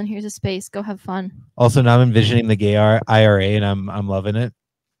materials and here's a space. Go have fun. Also, now I'm envisioning the gay IRA and I'm loving it.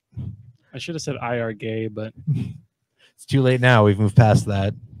 I should have said IR gay, but It's too late now. We've moved past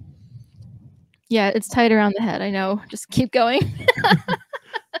that. Yeah, it's tight around the head. I know. Just keep going.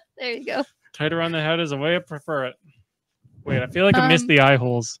 There you go. Tight around the head is the way I prefer it. Wait, I feel like I missed the eye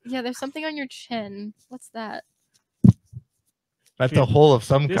holes. Yeah, there's something on your chin. What's that? That's a hole of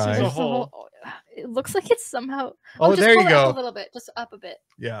some This is kind. a hole. It looks like it's somehow. Oh, just there pull you it up go. a little bit, just up a bit,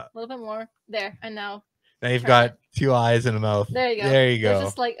 Yeah. a little bit more. There, and now. Now you've Turn got 2 eyes and a mouth. There you go. There you There's go.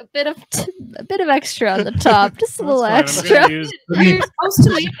 just like a bit of extra on the top, just a little That's fine. I'm extra. gonna use- You're supposed to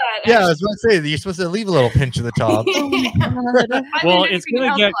leave that. Yeah, I was about to say that you're supposed to leave a little pinch of the top. Oh my God. Well, it's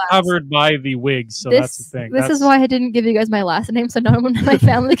gonna get covered by the wigs, so that's the thing. This is why I didn't give you guys my last name, so no one in my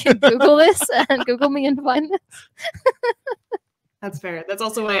family can Google this and Google me and find this. That's fair. That's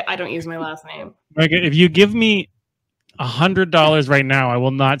also why I don't use my last name. Micah, if you give me $100 right now, I will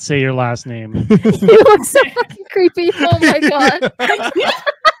not say your last name. You look so fucking creepy. Oh my God.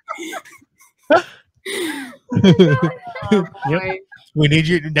 Oh, boy. We need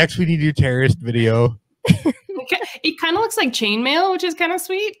your terrorist video. It kind of looks like chainmail, which is kind of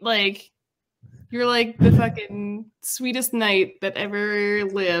sweet. Like, you're like the fucking sweetest knight that ever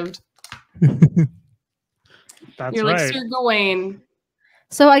lived. That's You're right. like Sir Gawain.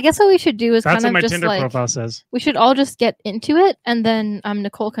 So I guess what we should do is That's kind what of my just Tinder like profile says. we should all just get into it, and then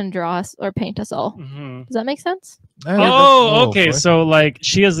Nicole can draw us or paint us all. Mhm. Does that make sense? Oh, okay. boy. So like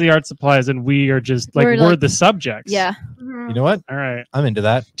she has the art supplies, and we are just like We're, we're like- the subjects. Yeah. You know what? All right. I'm into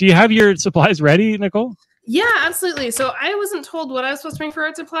that. Do you have your supplies ready, Nicole? Yeah, absolutely. So I wasn't told what I was supposed to bring for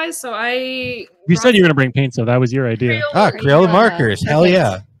art supplies, so I. You said you were gonna bring paint, so that was your idea. Crayola Yeah. markers. Hell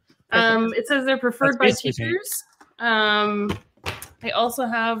yeah. It says they're preferred by That's basically paint. teachers. I also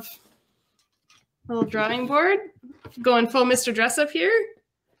have a little drawing board going full Mr. Dress Up here.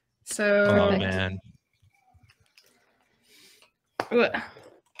 So Oh man.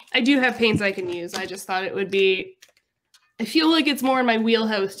 I do have paints I can use. I just thought it would be. I feel like it's more in my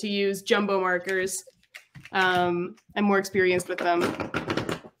wheelhouse to use jumbo markers. I'm more experienced with them.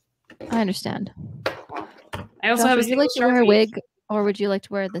 I understand. I also Josh, have a would you like to single wear a Sharpie. wig, or would you like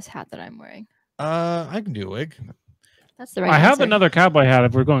to wear this hat that I'm wearing? I can do a wig. That's the right I have answer. another cowboy hat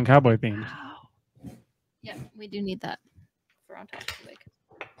if we're going cowboy themed. Yeah, we do need that for on top of the wig.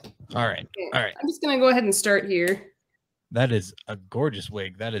 All right. All right. I'm just gonna go ahead and start here. That is a gorgeous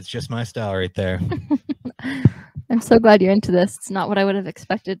wig. That is just my style right there. I'm so glad you're into this. It's not what I would have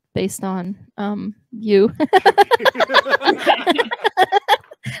expected based on you.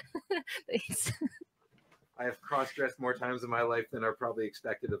 Thanks. I have cross-dressed more times in my life than are probably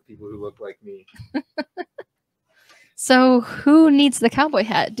expected of people who look like me. So, who needs the cowboy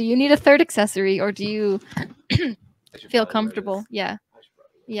hat? Do you need a third accessory, or do you I should feel probably wear comfortable? this. Yeah, I should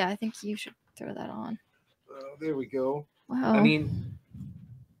probably wear yeah. I think you should throw that on. this. There we go. Wow. I mean,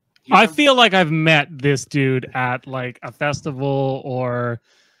 you I have- feel like I've met this dude at like a festival or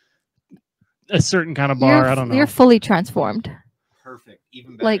a certain kind of bar. I don't know. You're fully transformed. perfect,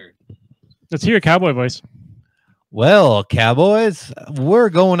 even better. like- Let's hear your cowboy voice. Well, cowboys, we're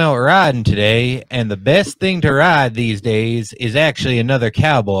going out riding today, and the best thing to ride these days is actually another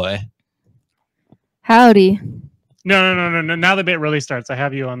cowboy. Howdy. No. Now the bit really starts. I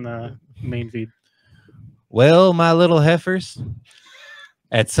have you on the main feed. Well, my little heifers,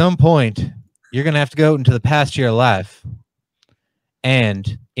 at some point, you're going to have to go out into the pasture of life.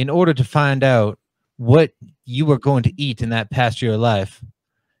 And in order to find out what you are going to eat in that pasture of life,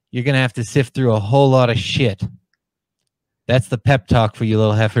 you're going to have to sift through a whole lot of shit. That's the pep talk for you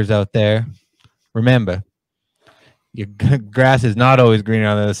little heifers out there. Remember, your grass is not always greener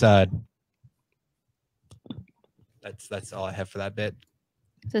on the other side. That's all I have for that bit.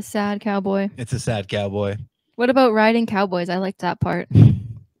 It's a sad cowboy. It's a sad cowboy. What about riding cowboys? I liked that part.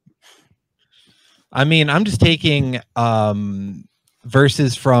 I mean, I'm just taking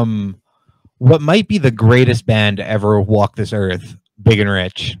verses from what might be the greatest band to ever walk this earth, Big and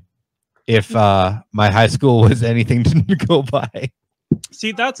Rich. If my high school was anything to go by.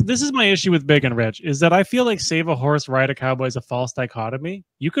 See, this is my issue with Big and Rich, is that I feel like Save a Horse, Ride a Cowboy is a false dichotomy.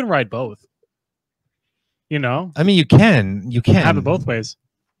 You can ride both. You know? I mean, you can Have it both ways.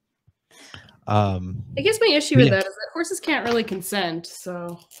 I guess my issue with Yeah. that is that horses can't really consent.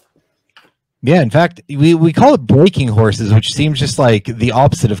 So Yeah, in fact, we call it breaking horses, which seems just like the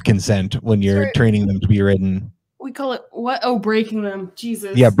opposite of consent when you're Sure. training them to be ridden. we call it what? Oh, breaking them.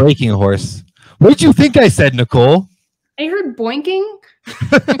 Jesus. Yeah, breaking a horse. What did you think I said, Nicole? I heard boinking.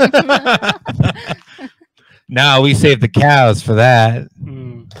 No, we saved the cows for that.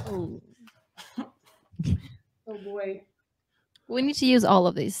 Mm. Oh boy. We need to use all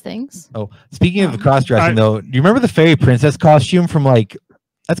of these things. Oh, speaking of the Um, cross-dressing, though, do you remember the fairy princess costume from like,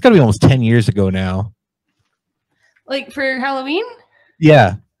 that's got to be almost 10 years ago now? Like for Halloween?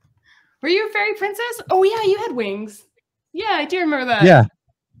 Yeah. Were you a fairy princess? Oh yeah, you had wings. Yeah, I do remember that. Yeah.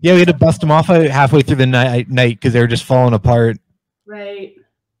 Yeah, we had to bust them off halfway through the night because they were just falling apart. Right.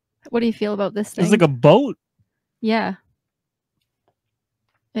 What do you feel about this thing? It's like a boat. Yeah.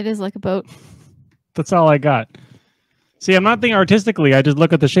 It is like a boat. That's all I got. See, I'm not thinking artistically. I just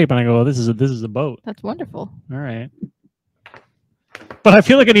look at the shape and I go, "Oh, this is a boat." That's wonderful. All right. But I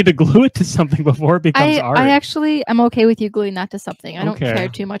feel like I need to glue it to something before it becomes art. I'm okay with you gluing that to something. I don't Okay. care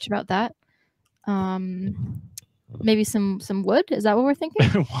too much about that. Maybe some wood. Is that what we're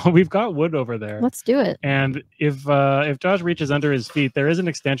thinking? Well, we've got wood over there. Let's do it. And if Josh reaches under his feet, there is an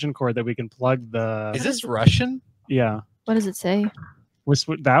extension cord that we can plug the. Is this Russian? Yeah. What does it say?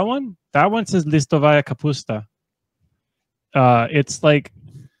 That one? That one says listovaya kapusta. It's like,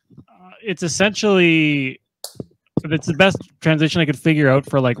 it's essentially, it's the best translation I could figure out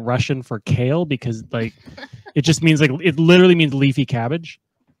for like Russian for kale, because like, it just means like, it literally means leafy cabbage.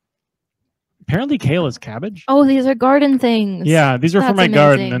 Apparently kale is cabbage. Oh, these are garden things. Yeah, these are for my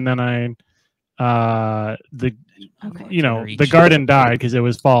garden. And then the garden died because it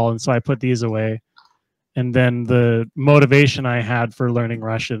was fall. And so I put these away. And then the motivation I had for learning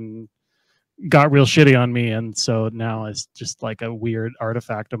Russian got real shitty on me, and so now it's just like a weird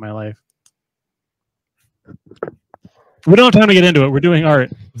artifact of my life. We don't have time to get into it. We're doing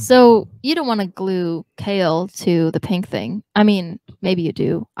art. So you don't want to glue kale to the pink thing. I mean, maybe you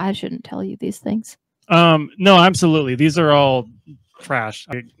do. I shouldn't tell you these things. No, absolutely. These are all trash.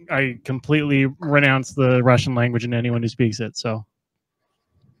 I completely renounce the Russian language and anyone who speaks it. So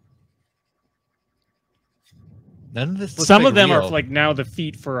None of this. Some of them are like now the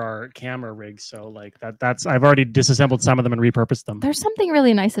feet for our camera rig. So like that's I've already disassembled some of them and repurposed them. There's something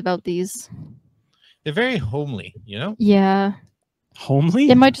really nice about these. They're very homely, you know? Yeah. Homely?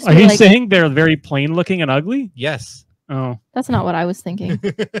 It might just Are be you like... saying they're very plain looking and ugly? Yes. Oh. That's not what I was thinking.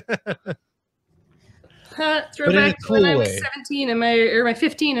 Throwback to when I was 17 and my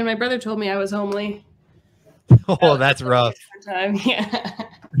 15 and my brother told me I was homely. Oh, that's rough. Yeah.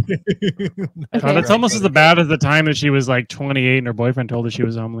 God, it's almost as bad as the time that she was like 28 and her boyfriend told her she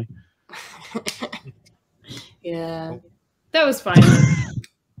was homely. Yeah. That was fine.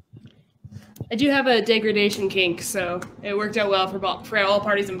 I do have a degradation kink, so it worked out well for all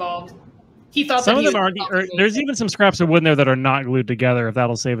parties involved. He thought some of them aren't. There's even some scraps of wood in there that are not glued together. If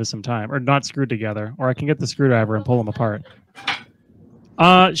that'll save us some time, or not screwed together, or I can get the screwdriver and pull them apart.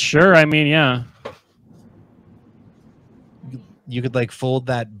 Sure. I mean, yeah. You could like fold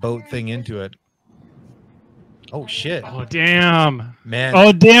that boat thing into it. Oh shit! Oh damn, man!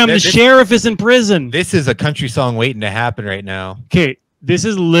 Oh damn! The sheriff is in prison. This is a country song waiting to happen right now. Okay, this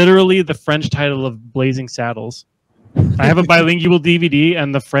is literally the French title of Blazing Saddles. I have a bilingual DVD,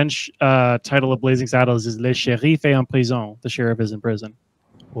 and the French title of Blazing Saddles is Le Shérif est en prison. The sheriff is in prison.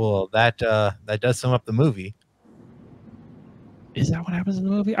 Well, that does sum up the movie. Is that what happens in the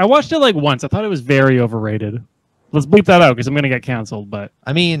movie? I watched it like once. I thought it was very overrated. Let's bleep that out because I'm going to get canceled. But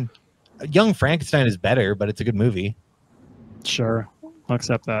I mean, Young Frankenstein is better, but it's a good movie. Sure, I'll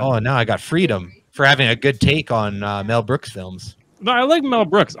accept that. Oh, now I got freedom for having a good take on Mel Brooks films. No, I like Mel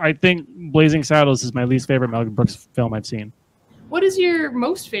Brooks. I think Blazing Saddles is my least favorite Mel Brooks film I've seen. What is your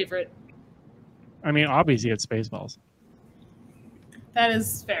most favorite? I mean, obviously it's Spaceballs. That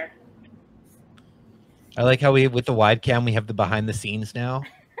is fair. I like how with the wide cam, we have the behind the scenes now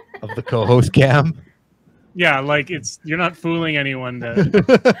of the co-host cam. Yeah, like you're not fooling anyone.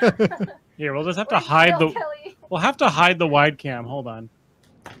 Here, we'll just have to hide the. Kelly. We'll have to hide the wide cam. Hold on.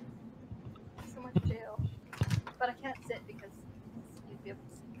 So much jail, but I can't sit because you'd be able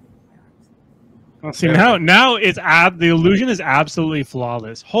to see my arms. Well, see now it's the illusion is absolutely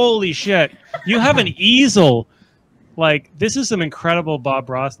flawless. Holy shit! You have an easel. Like this is some incredible Bob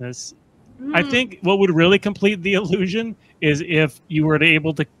Rossness. I think what would really complete the illusion is if you were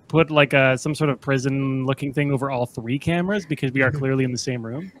able to put like some sort of prison looking thing over all three cameras, because we are clearly in the same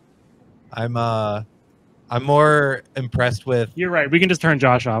room. I'm more impressed with. You're right. We can just turn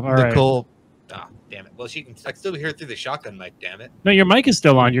Josh off. All right. Nicole. Oh, damn it. Well, I can still hear through the shotgun mic. Damn it. No, your mic is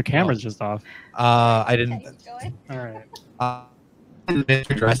still on. Your camera's just off. I didn't. All right.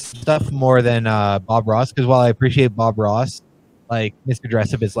 Mr. Dress stuff more than Bob Ross, because while I appreciate Bob Ross, like Mr.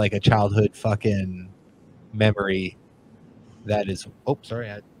 Dressup is like a childhood fucking memory. That is. Oh, sorry.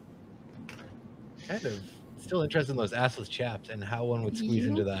 I kind of still interested in those assless chaps and how one would squeeze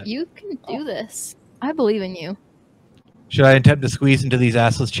into that. You can do this. I believe in you. Should I attempt to squeeze into these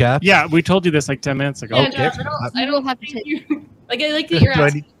assless chaps? Yeah, we told you this like 10 minutes ago. Yeah, Okay. Josh, I don't have to think you. Like I like that you're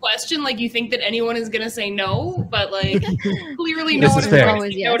asking a question like you think that anyone is gonna say no, but like clearly no one is going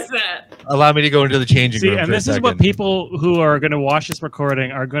to say no to that. Allow me to go into the changing room. And for this a is what second. people who are going to watch this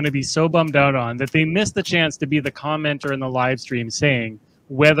recording are going to be so bummed out on, that they missed the chance to be the commenter in the live stream saying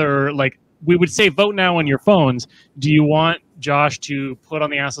whether, like, we would say vote now on your phones. Do you want Josh to put on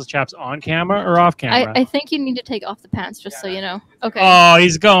the assless chaps on camera or off camera? I think you need to take off the pants, just so you know. Okay. Oh,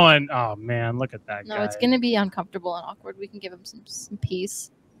 he's going. Oh man, look at that guy. No, it's gonna be uncomfortable and awkward. We can give him some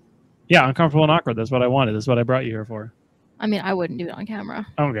peace. Yeah, uncomfortable and awkward. That's what I wanted. That's what I brought you here for. I mean, I wouldn't do it on camera.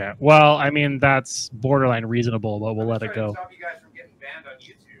 Okay. Well, I mean, that's borderline reasonable, but we'll let it go. Stop you guys from getting banned on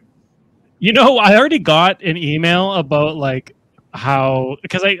YouTube. You know, I already got an email about like how,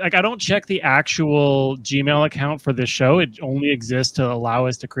 because I don't check the actual Gmail account for this show. It only exists to allow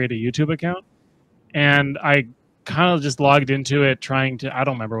us to create a YouTube account. And I kind of just logged into it trying to, I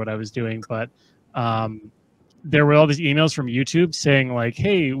don't remember what I was doing, but there were all these emails from YouTube saying like,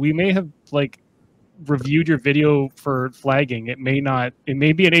 hey, we may have like reviewed your video for flagging. It may be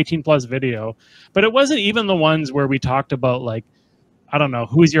an 18+ video, but it wasn't even the ones where we talked about like, I don't know,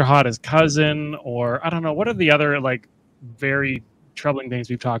 who's your hottest cousin, or I don't know, what are the other like very troubling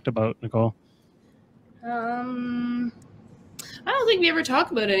things we've talked about, Nicole? I don't think we ever talk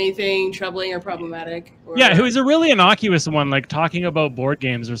about anything troubling or problematic. Yeah, it was a really innocuous one, like talking about board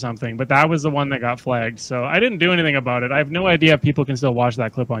games or something, but that was the one that got flagged. So I didn't do anything about it. I have no idea if people can still watch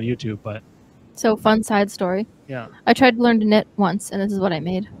that clip on YouTube, but... So, fun side story. Yeah. I tried to learn to knit once, and this is what I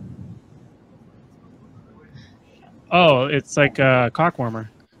made. Oh, it's like a cock warmer.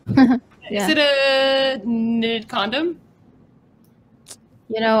 Yeah. Is it a knitted condom?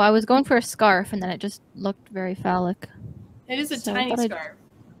 You know, I was going for a scarf, and then it just looked very phallic. It is a So tiny I thought scarf.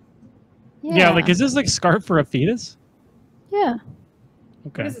 Yeah, like, is this like scarf for a fetus? Yeah.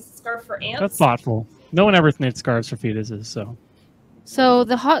 Okay. What is this, a scarf for ants? That's thoughtful. No one ever knits scarves for fetuses, so... So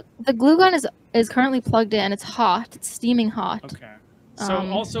the glue gun is currently plugged in. It's hot. It's steaming hot. Okay. So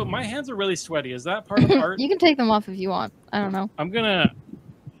also, my hands are really sweaty. Is that part of art? You can take them off if you want. I don't know. I'm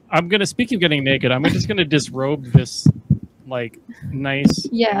gonna speak of getting naked. I'm just gonna disrobe this like nice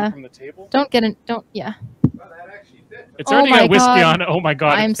thing from the table. Yeah. Well, that actually fit. It's already got whiskey on it. Oh my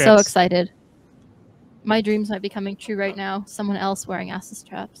god! I'm so excited. My dreams might be coming true right now. Someone else wearing assless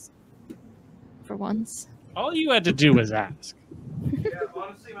chaps. For once. All you had to do was ask. Yeah,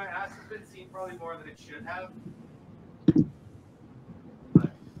 honestly, my ass has been seen probably more than it should have. But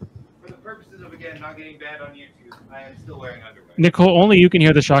for the purposes of, again, not getting banned on YouTube, I am still wearing underwear. Nicole, only you can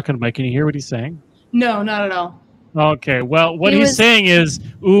hear the shotgun mic. Can you hear what he's saying? No, not at all. Okay, well, what he's saying is,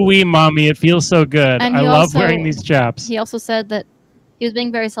 ooh wee, mommy, it feels so good. I love wearing these chaps. He also said that he was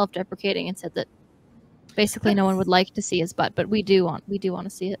being very self-deprecating and said that basically no one would like to see his butt, but we do want to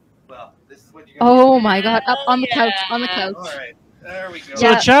see it. Well, this is what you Oh my god, up on the couch, on the couch. All right, there we go.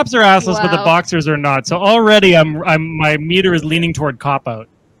 So the chaps are assless, but the boxers are not. So already, my meter is leaning toward cop out.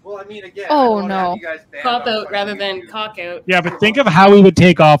 Well, I mean, again, oh I don't no, have you guys cop out rather than cock out. Yeah, but think of how we would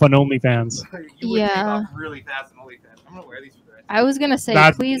take off on OnlyFans. You would take off really fast on OnlyFans. I'm gonna wear these for the rest. I was gonna say,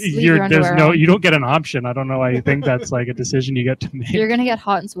 please leave your underwear on. You don't get an option. I don't know why you think that's like a decision you get to make. You're gonna get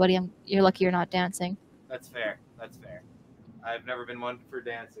hot and sweaty. You're lucky you're not dancing. That's fair. That's fair. I've never been one for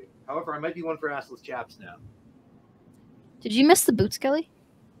dancing. However, I might be one for assless chaps now. Did you miss the boots, Kelly?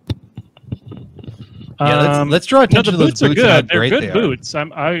 Yeah, let's draw attention to those boots. Are good. They're good boots.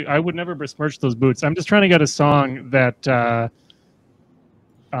 I would never besmirch those boots. I'm just trying to get a song that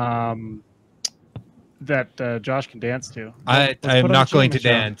Josh can dance to. I am not going to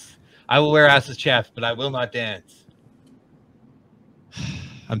dance. I will wear assless chaps, but I will not dance.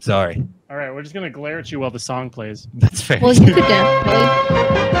 I'm sorry. All right, we're just gonna glare at you while the song plays. That's fair. Well, you could dance, Kelly.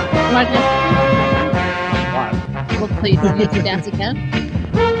 You want to dance? What? Well, please, you can dance again.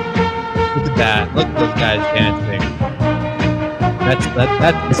 Look at that. Look at those guys dancing. That's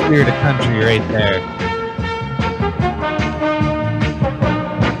the spirit of country right there.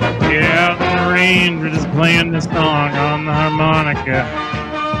 Yeah, out in the range, we're just playing this song on the harmonica.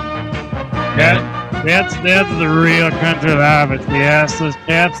 That's the real country life. It's the assless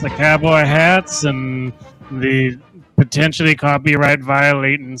chaps, the cowboy hats, and the potentially copyright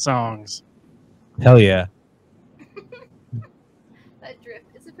violating songs. Hell yeah. That drip.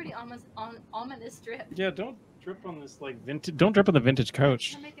 It's a pretty ominous drip. Yeah, don't drip on this like vintage. Don't drip on the vintage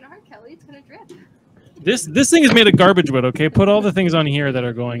couch. I'm making art, Kelly. It's gonna drip. This thing is made of garbage wood. Okay, put all the things on here that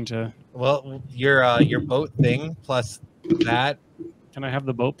are going to. Well, your boat thing plus that. Can I have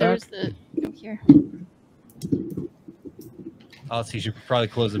the boat back? There's the here. Oh, so you should probably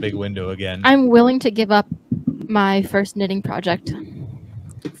close the big window again. I'm willing to give up my first knitting project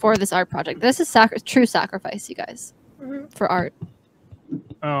for this art project. This is true sacrifice, you guys. Mm-hmm. for art.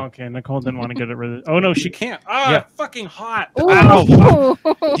 Oh, okay. Nicole didn't want to get it rid of. Oh no, she can't. Ah, Yeah. fucking hot. Ooh.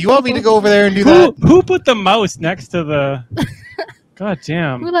 Do you want me to go over there and do that? Who put the mouse next to the? God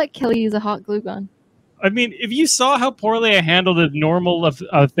damn. Who let Kelly use a hot glue gun? I mean, if you saw how poorly I handled a normal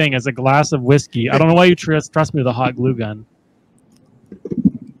thing as a glass of whiskey, I don't know why you trust me with a hot glue gun.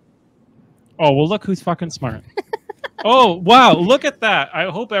 Oh, well, look who's fucking smart. Oh, wow, look at that. I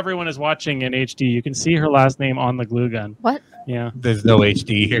hope everyone is watching in HD. You can see her last name on the glue gun. What? Yeah. There's no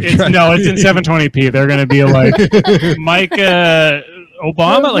HD here. No, it's in 720p. They're going to be like, Mika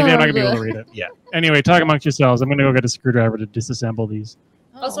Obama? Like, they're not going to be able to read it. Yeah. Anyway, talk amongst yourselves. I'm going to go get a screwdriver to disassemble these.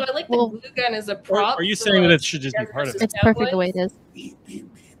 Also, I like the glue gun as a prop. Are you saying that it should just be part of it? It's perfect the way it is.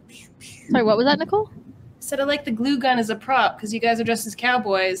 Sorry, what was that, Nicole? I said I like the glue gun as a prop because you guys are dressed as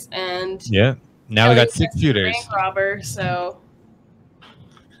cowboys and Yeah. Now we got 6 shooters. bank robber, so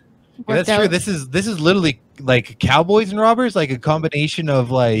Yeah, that's true. This is literally like cowboys and robbers, like a combination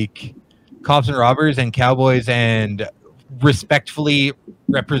of like cops and robbers and cowboys and respectfully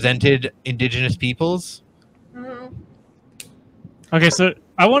represented indigenous peoples. Okay, so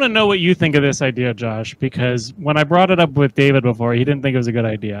I want to know what you think of this idea, Josh, because when I brought it up with David before, he didn't think it was a good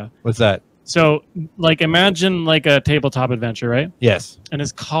idea. What's that? So, like, imagine like a tabletop adventure, right? Yes. And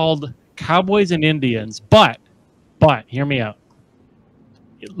it's called Cowboys and Indians, but hear me out.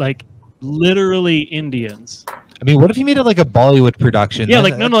 Like, literally Indians. I mean, what if you made it like a Bollywood production? Yeah,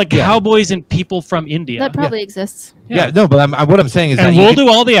 like like yeah. cowboys and people from India. That probably exists. Yeah, no, but what I'm saying is and that we'll do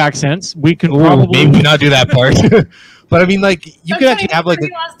all the accents. We could Ooh, probably maybe not do that part. But I mean, like, you could actually have like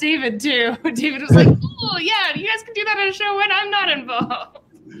we lost David too. David was like, "Oh yeah, you guys can do that on a show when I'm not involved."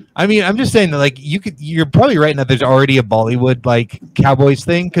 I mean, I'm just saying that like you're probably right in that there's already a Bollywood like cowboys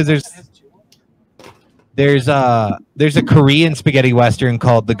thing because there's a Korean spaghetti western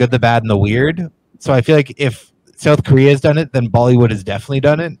called The Good, the Bad, and the Weird. So I feel like if South Korea has done it, then Bollywood has definitely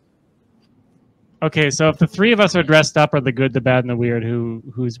done it. Okay, so if the three of us are dressed up, are the good, the bad, and the weird,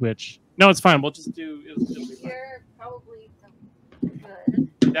 who's which? No, it's fine. We'll just do. It'll be fine. You're probably the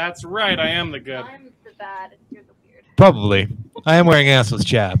good. That's right. I am the good. I'm the bad, and you're the weird. Probably. I am wearing assless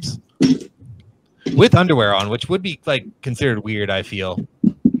chaps with underwear on, which would be like considered weird. I feel.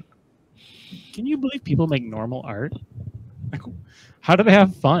 Can you believe people make normal art? Like, how do they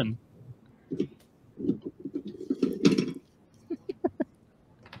have fun?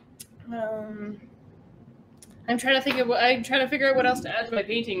 I'm trying to figure out what else to add to my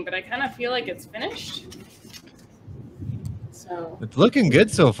painting, but I kind of feel like it's finished. So It's looking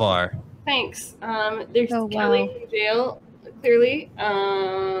good so far. thanks. There's Oh, wow. Kelly in jail, clearly,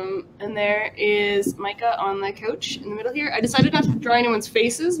 and there is Micah on the couch in the middle here. I decided not to draw anyone's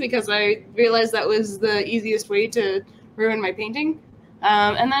faces because I realized that was the easiest way to ruin my painting.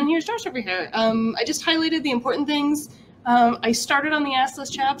 And then here's Josh over here. I just highlighted the important things. I started on the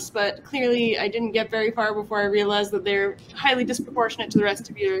assless chaps, but clearly I didn't get very far before I realized that they're highly disproportionate to the rest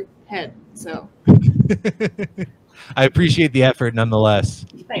of your head. So I appreciate the effort nonetheless.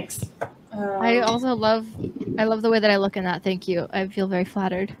 thanks. I also love the way that I look in that. Thank you. I feel very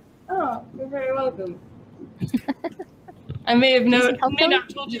flattered. Oh, you're very welcome. I may not have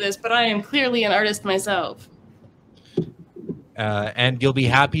told you this, but I am clearly an artist myself. And you'll be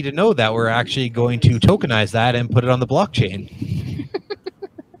happy to know that we're actually going to tokenize that and put it on the blockchain.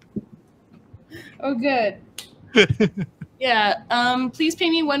 Oh, good. Yeah. Please pay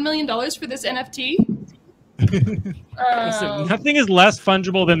me $1 million for this NFT. Listen, nothing is less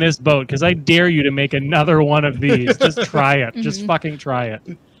fungible than this boat because I dare you to make another one of these. Just try it. Just fucking try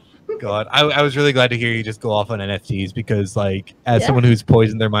it. God, I was really glad to hear you just go off on NFTs because, like, as someone who's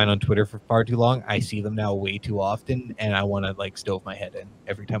poisoned their mind on Twitter for far too long, I see them now way too often, and I want to like stove my head in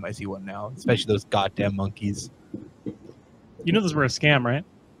every time I see one now, especially those goddamn monkeys. You know those were a scam, right?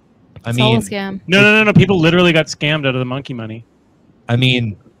 It's all a scam. No. People literally got scammed out of the monkey money. I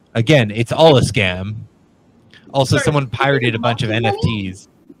mean, again, it's all a scam. Also, someone pirated a bunch of NFTs.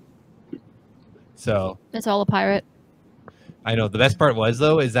 So It's all a pirate. I know the best part was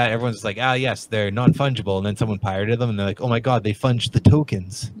though is that everyone's just like, ah, yes, they're non-fungible, and then someone pirated them, and they're like, oh my god, they funged the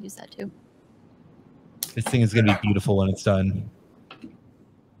tokens. Use that too. This thing is gonna be beautiful when it's done.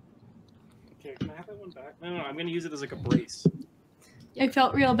 Okay, can I have that one back? No, I'm gonna use it as like a brace. I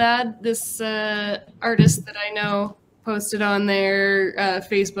felt real bad. This artist that I know posted on their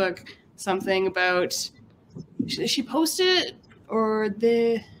Facebook something about. She posted,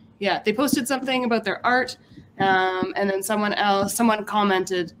 they posted something about their art. And then someone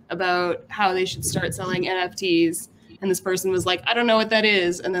commented about how they should start selling NFTs. And this person was like, I don't know what that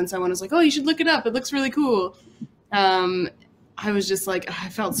is. And then someone was like, oh, you should look it up. It looks really cool. I was just like, I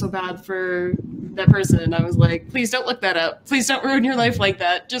felt so bad for that person. I was like, please don't look that up. Please don't ruin your life like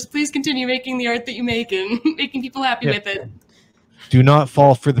that. Just please continue making the art that you make and making people happy with it. Do not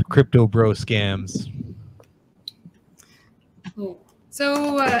fall for the crypto bro scams.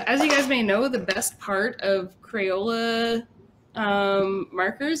 So, as you guys may know, the best part of Crayola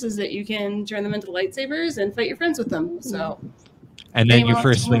markers is that you can turn them into lightsabers and fight your friends with them. So, and then your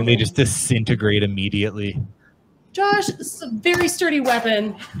first swing, they just disintegrate immediately. Josh, this is a very sturdy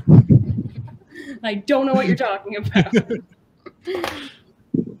weapon. I don't know what you're talking about.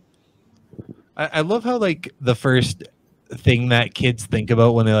 I love how like the first thing that kids think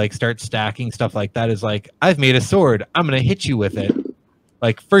about when they like start stacking stuff like that is like, I've made a sword, I'm gonna hit you with it.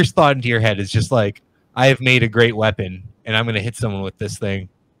 Like first thought into your head is just like, I have made a great weapon and I'm gonna hit someone with this thing,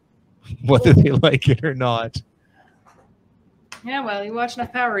 whether they like it or not. Yeah, well, you watch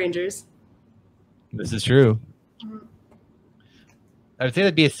enough Power Rangers. This is true. I would say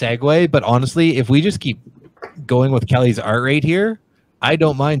that'd be a segue, but honestly, if we just keep going with Kelly's art rate here, I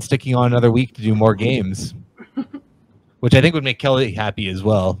don't mind sticking on another week to do more games, which I think would make Kelly happy as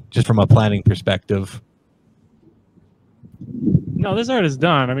well, just from a planning perspective. No, this art is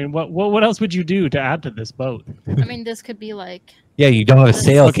done. I mean, what else would you do to add to this boat? I mean, this could be like... Yeah, you don't have a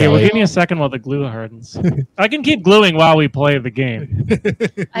sail. Okay, well, give me a second while the glue hardens. I can keep gluing while we play the game.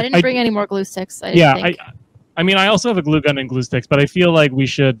 I didn't bring any more glue sticks. I mean, I also have a glue gun and glue sticks, but I feel like we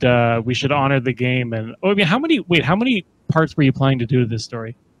should honor the game. And I mean, how many parts were you planning to do to this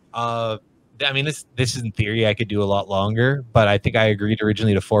story? I mean, this is in theory I could do a lot longer, but I think I agreed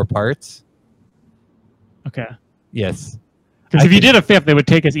originally to 4 parts. Okay. Yes. Because if you did a 5th, they would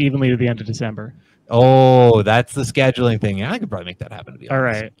take us evenly to the end of December. Oh, that's the scheduling thing. Yeah, I could probably make that happen. To be honest. All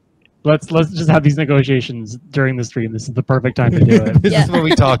right. Let's just have these negotiations during the stream. This is the perfect time to do it. This is when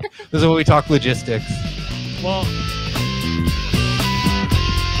we talk. This is when we talk logistics. Well.